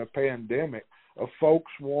during the pandemic, of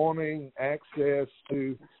folks wanting access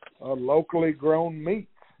to locally grown meat.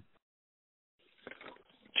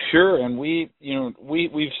 Sure, and we've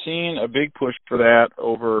seen a big push for that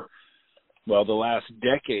over the last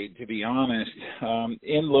decade, to be honest,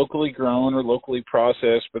 in locally grown or locally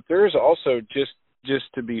processed. But there's also, just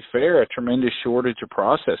to be fair, a tremendous shortage of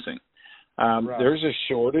processing. Right. There's a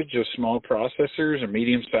shortage of small processors and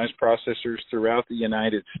medium-sized processors throughout the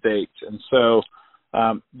United States. And so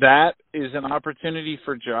that is an opportunity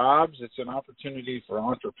for jobs. It's an opportunity for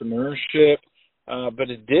entrepreneurship. But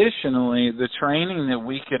additionally, the training that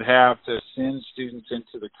we could have to send students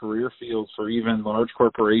into the career fields for even large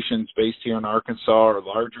corporations based here in Arkansas or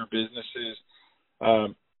larger businesses,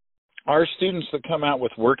 our students that come out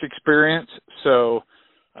with work experience, so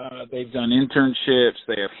they've done internships,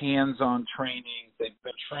 they have hands-on training, they've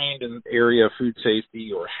been trained in the area of food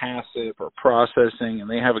safety or HACCP or processing, and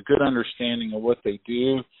they have a good understanding of what they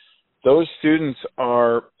do. Those students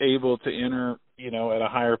are able to enter, at a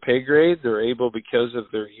higher pay grade. They're able, because of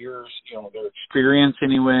their years, their experience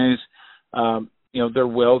anyways, they're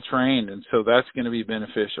well trained, and so that's going to be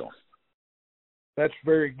beneficial. That's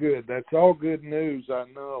very good. That's all good news, I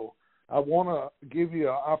know. I want to give you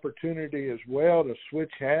an opportunity as well to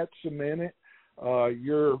switch hats a minute.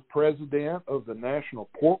 You're president of the National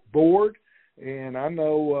Pork Board, and I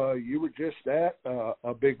know you were just at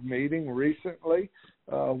a big meeting recently.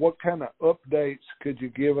 What kind of updates could you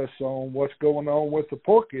give us on what's going on with the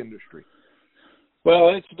pork industry?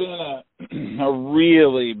 Well, it's been a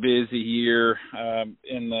really busy year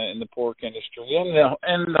in the pork industry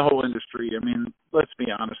and the whole industry. I mean, let's be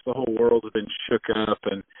honest, the whole world has been shook up,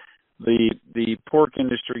 and the pork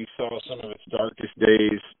industry saw some of its darkest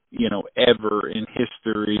days, ever in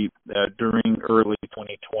history during early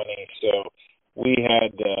 2020. So we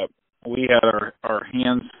had our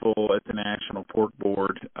hands full at the National Pork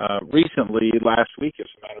Board. Recently, last week, as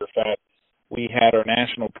a matter of fact, we had our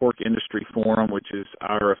National Pork Industry Forum, which is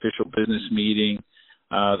our official business meeting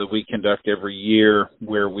that we conduct every year,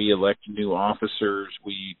 where we elect new officers.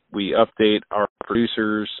 We update our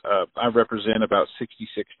producers. I represent about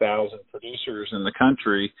 66,000 producers in the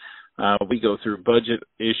country. We go through budget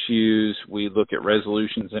issues. We look at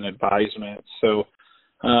resolutions and advisements. So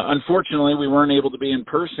unfortunately, we weren't able to be in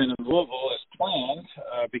person in Louisville as planned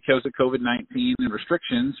because of COVID-19 and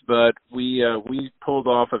restrictions, but we pulled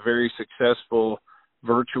off a very successful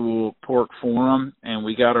virtual pork forum, and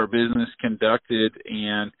we got our business conducted,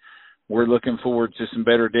 and we're looking forward to some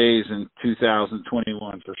better days in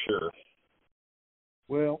 2021 for sure.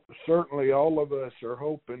 Well, certainly all of us are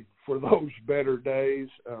hoping for those better days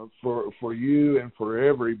for you and for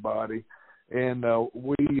everybody, and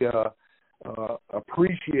we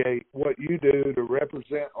appreciate what you do to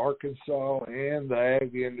represent Arkansas and the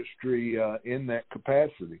ag industry in that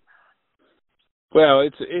capacity. Well,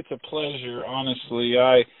 it's a pleasure, honestly.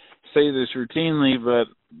 I say this routinely,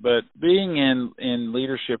 but being in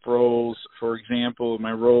leadership roles, for example,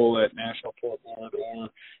 my role at National Pork Board or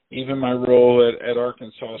even my role at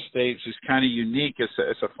Arkansas State is kind of unique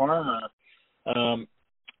as a farmer.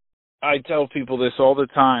 I tell people this all the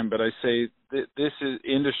time, but I say this is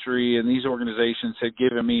industry and these organizations have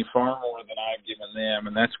given me far more than I've given them,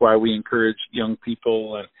 and that's why we encourage young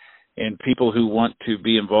people and people who want to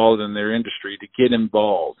be involved in their industry to get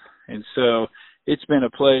involved. And so it's been a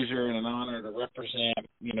pleasure and an honor to represent,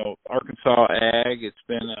 Arkansas Ag. It's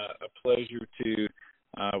been a pleasure to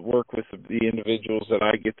work with the individuals that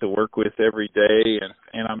I get to work with every day,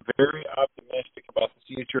 and I'm very optimistic about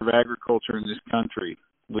the future of agriculture in this country.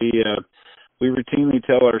 We routinely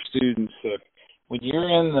tell our students when you're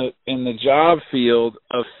in the job field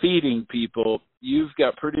of feeding people, you've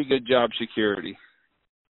got pretty good job security.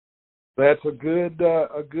 That's a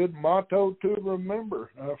good motto to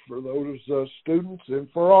remember for those students and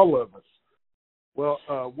for all of us. Well,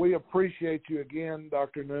 we appreciate you again,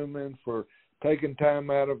 Dr. Newman, for taking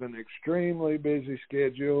time out of an extremely busy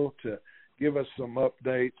schedule to give us some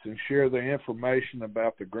updates and share the information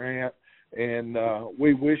about the grant. And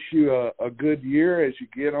we wish you a good year as you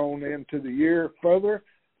get on into the year further,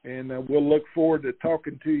 and we'll look forward to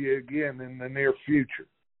talking to you again in the near future.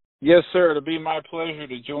 Yes, sir. It'll be my pleasure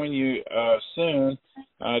to join you soon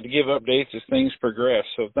to give updates as things progress.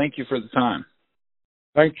 So thank you for the time.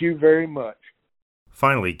 Thank you very much.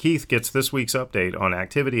 Finally, Keith gets this week's update on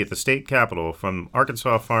activity at the state capitol from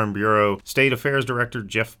Arkansas Farm Bureau State Affairs Director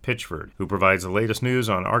Jeff Pitchford, who provides the latest news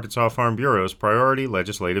on Arkansas Farm Bureau's priority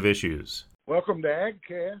legislative issues. Welcome to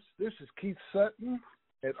AgCast. This is Keith Sutton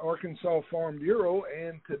at Arkansas Farm Bureau,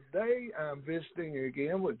 and today I'm visiting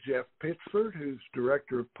again with Jeff Pitchford, who's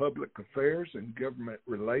Director of Public Affairs and Government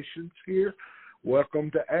Relations here. Welcome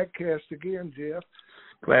to AgCast again, Jeff.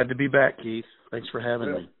 Glad to be back, Keith. Thanks for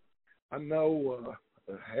having me. I know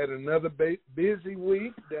had another busy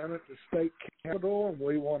week down at the state capitol, and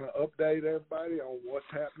we want to update everybody on what's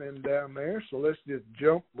happening down there. So let's just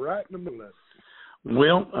jump right in the middle of it.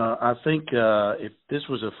 Well, I think if this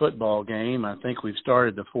was a football game, I think we've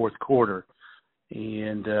started the fourth quarter,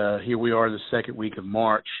 and here we are the second week of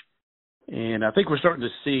March. And I think we're starting to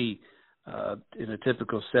see in a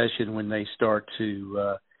typical session when they start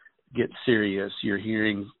to get serious. You're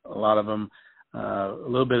hearing a lot of them. A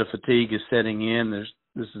little bit of fatigue is setting in.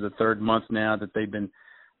 This is the third month now that they've been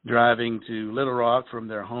driving to Little Rock from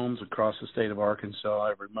their homes across the state of Arkansas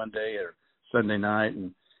every Monday or Sunday night,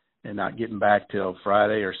 and not getting back till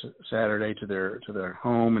Friday or Saturday to their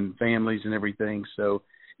home and families and everything. So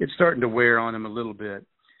it's starting to wear on them a little bit.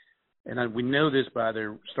 And we know this by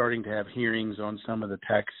their starting to have hearings on some of the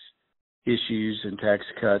tax issues and tax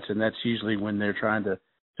cuts, and that's usually when they're trying to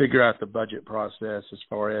figure out the budget process as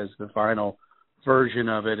far as the final version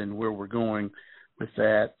of it and where we're going with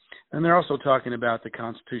that. And they're also talking about the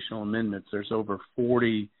constitutional amendments. There's over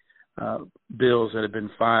 40 bills that have been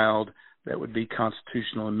filed that would be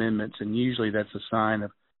constitutional amendments, and usually that's a sign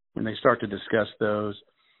of when they start to discuss those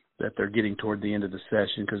that they're getting toward the end of the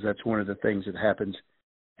session, because that's one of the things that happens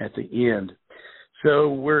at the end.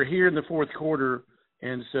 So we're here in the fourth quarter,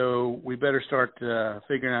 and so we better start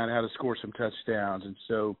figuring out how to score some touchdowns. And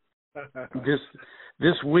so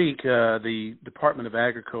this week, the Department of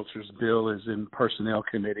Agriculture's bill is in Personnel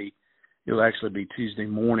Committee. It'll actually be Tuesday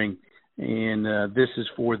morning, and this is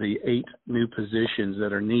for the 8 new positions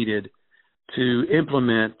that are needed to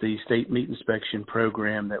implement the state meat inspection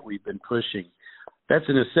program that we've been pushing. That's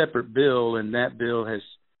in a separate bill, and that bill has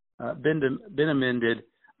been amended,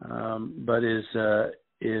 but is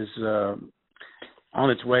on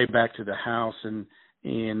its way back to the House, and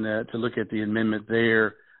to look at the amendment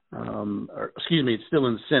there. It's still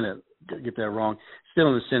in the Senate. Get that wrong. Still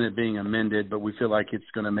in the Senate being amended, but we feel like it's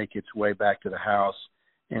going to make its way back to the House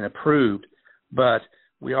and approved. But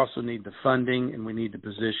we also need the funding, and we need the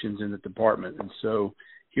positions in the department. And so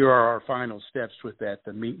here are our final steps with that: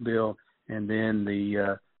 the meat bill, and then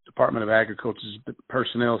the Department of Agriculture's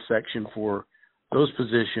personnel section for those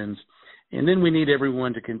positions. And then we need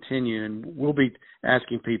everyone to continue, and we'll be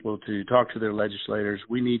asking people to talk to their legislators.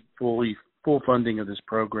 We need full funding of this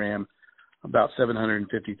program, about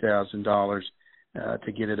 $750,000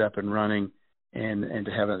 to get it up and running, and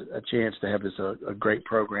to have a chance to have this a great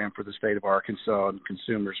program for the state of Arkansas and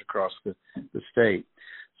consumers across the state.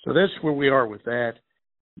 So that's where we are with that.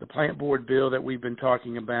 The plant board bill that we've been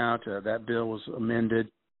talking about, that bill was amended,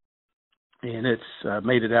 and it's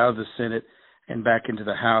made it out of the Senate and back into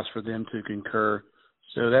the House for them to concur.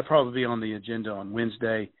 So that'll probably be on the agenda on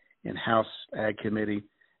Wednesday in House Ag Committee.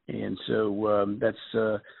 And so that's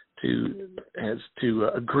to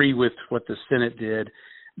agree with what the Senate did.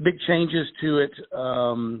 Big changes to it,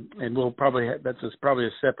 and we'll probably that's probably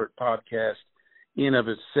a separate podcast in of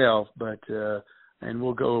itself. But and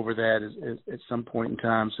we'll go over that at some point in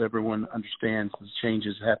time so everyone understands the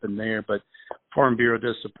changes happen there. But Farm Bureau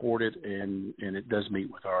does support it, and it does meet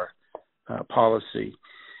with our policy.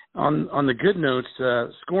 On the good notes,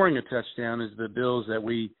 scoring a touchdown is the bills that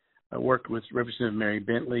we worked with Representative Mary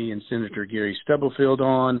Bentley and Senator Gary Stubblefield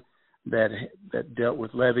on that dealt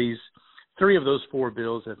with levies. 3 of those 4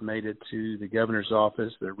 bills have made it to the governor's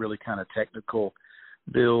office. They're really kind of technical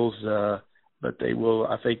bills, but they will,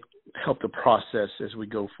 I think, help the process as we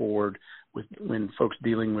go forward with when folks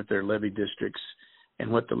dealing with their levy districts and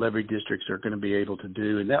what the levy districts are going to be able to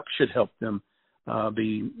do. And that should help them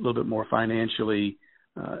be a little bit more financially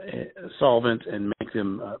solvent and make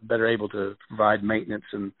them better able to provide maintenance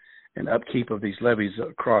and upkeep of these levees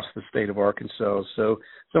across the state of Arkansas. So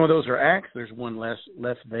some of those are acts. There's one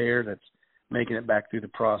left there that's making it back through the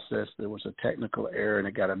process. There was a technical error and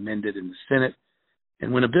it got amended in the Senate.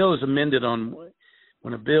 And when a bill is amended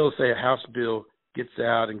when a bill, say a House bill, gets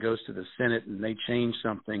out and goes to the Senate and they change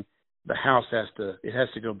something, the House has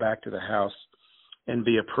to go back to the House and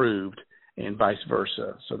be approved, and vice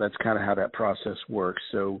versa. So that's kind of how that process works.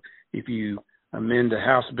 So if you amend a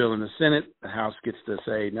House bill in the Senate, the House gets to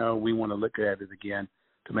say, no, we want to look at it again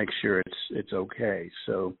to make sure it's okay.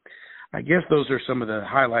 So I guess those are some of the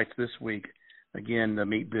highlights this week. Again, the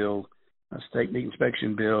meat bill, state meat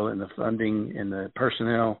inspection bill, and the funding and the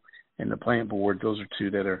personnel and the plant board. Those are 2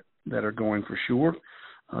 that are going for sure.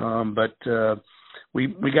 But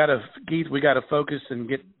we got to, Keith, we got to focus and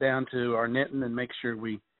get down to our knitting and make sure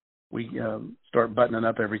we start buttoning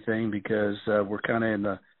up everything, because we're kind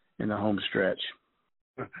of in the home stretch.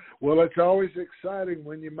 Well, it's always exciting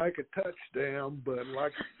when you make a touchdown, but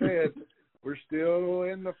like I said, we're still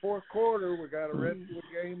in the 4th quarter. We got a rest of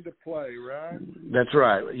the game to play, right? That's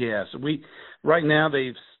right. Yes, right now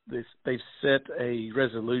they've set a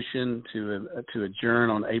resolution to adjourn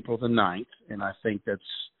on April the 9th, and I think that's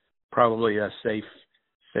probably a safe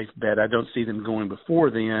bet. I don't see them going before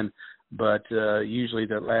then, but usually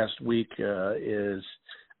the last week is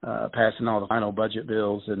passing all the final budget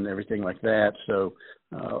bills and everything like that. So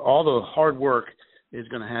all the hard work is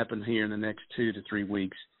going to happen here in the next 2 to 3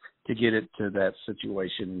 weeks to get it to that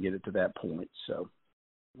situation and get it to that point. So,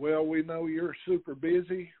 well, we know you're super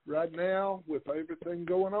busy right now with everything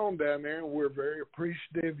going on down there, and we're very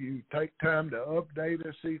appreciative you take time to update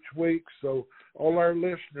us each week so all our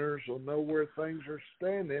listeners will know where things are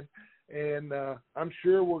standing. And I'm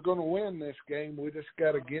sure we're going to win this game. We just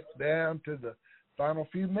got to get down to the final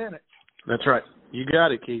few minutes. That's right. You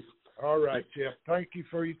got it, Keith. All right, Jeff. Thank you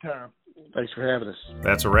for your time. Thanks for having us.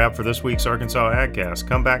 That's a wrap for this week's Arkansas AgCast.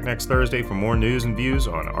 Come back next Thursday for more news and views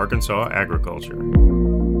on Arkansas agriculture.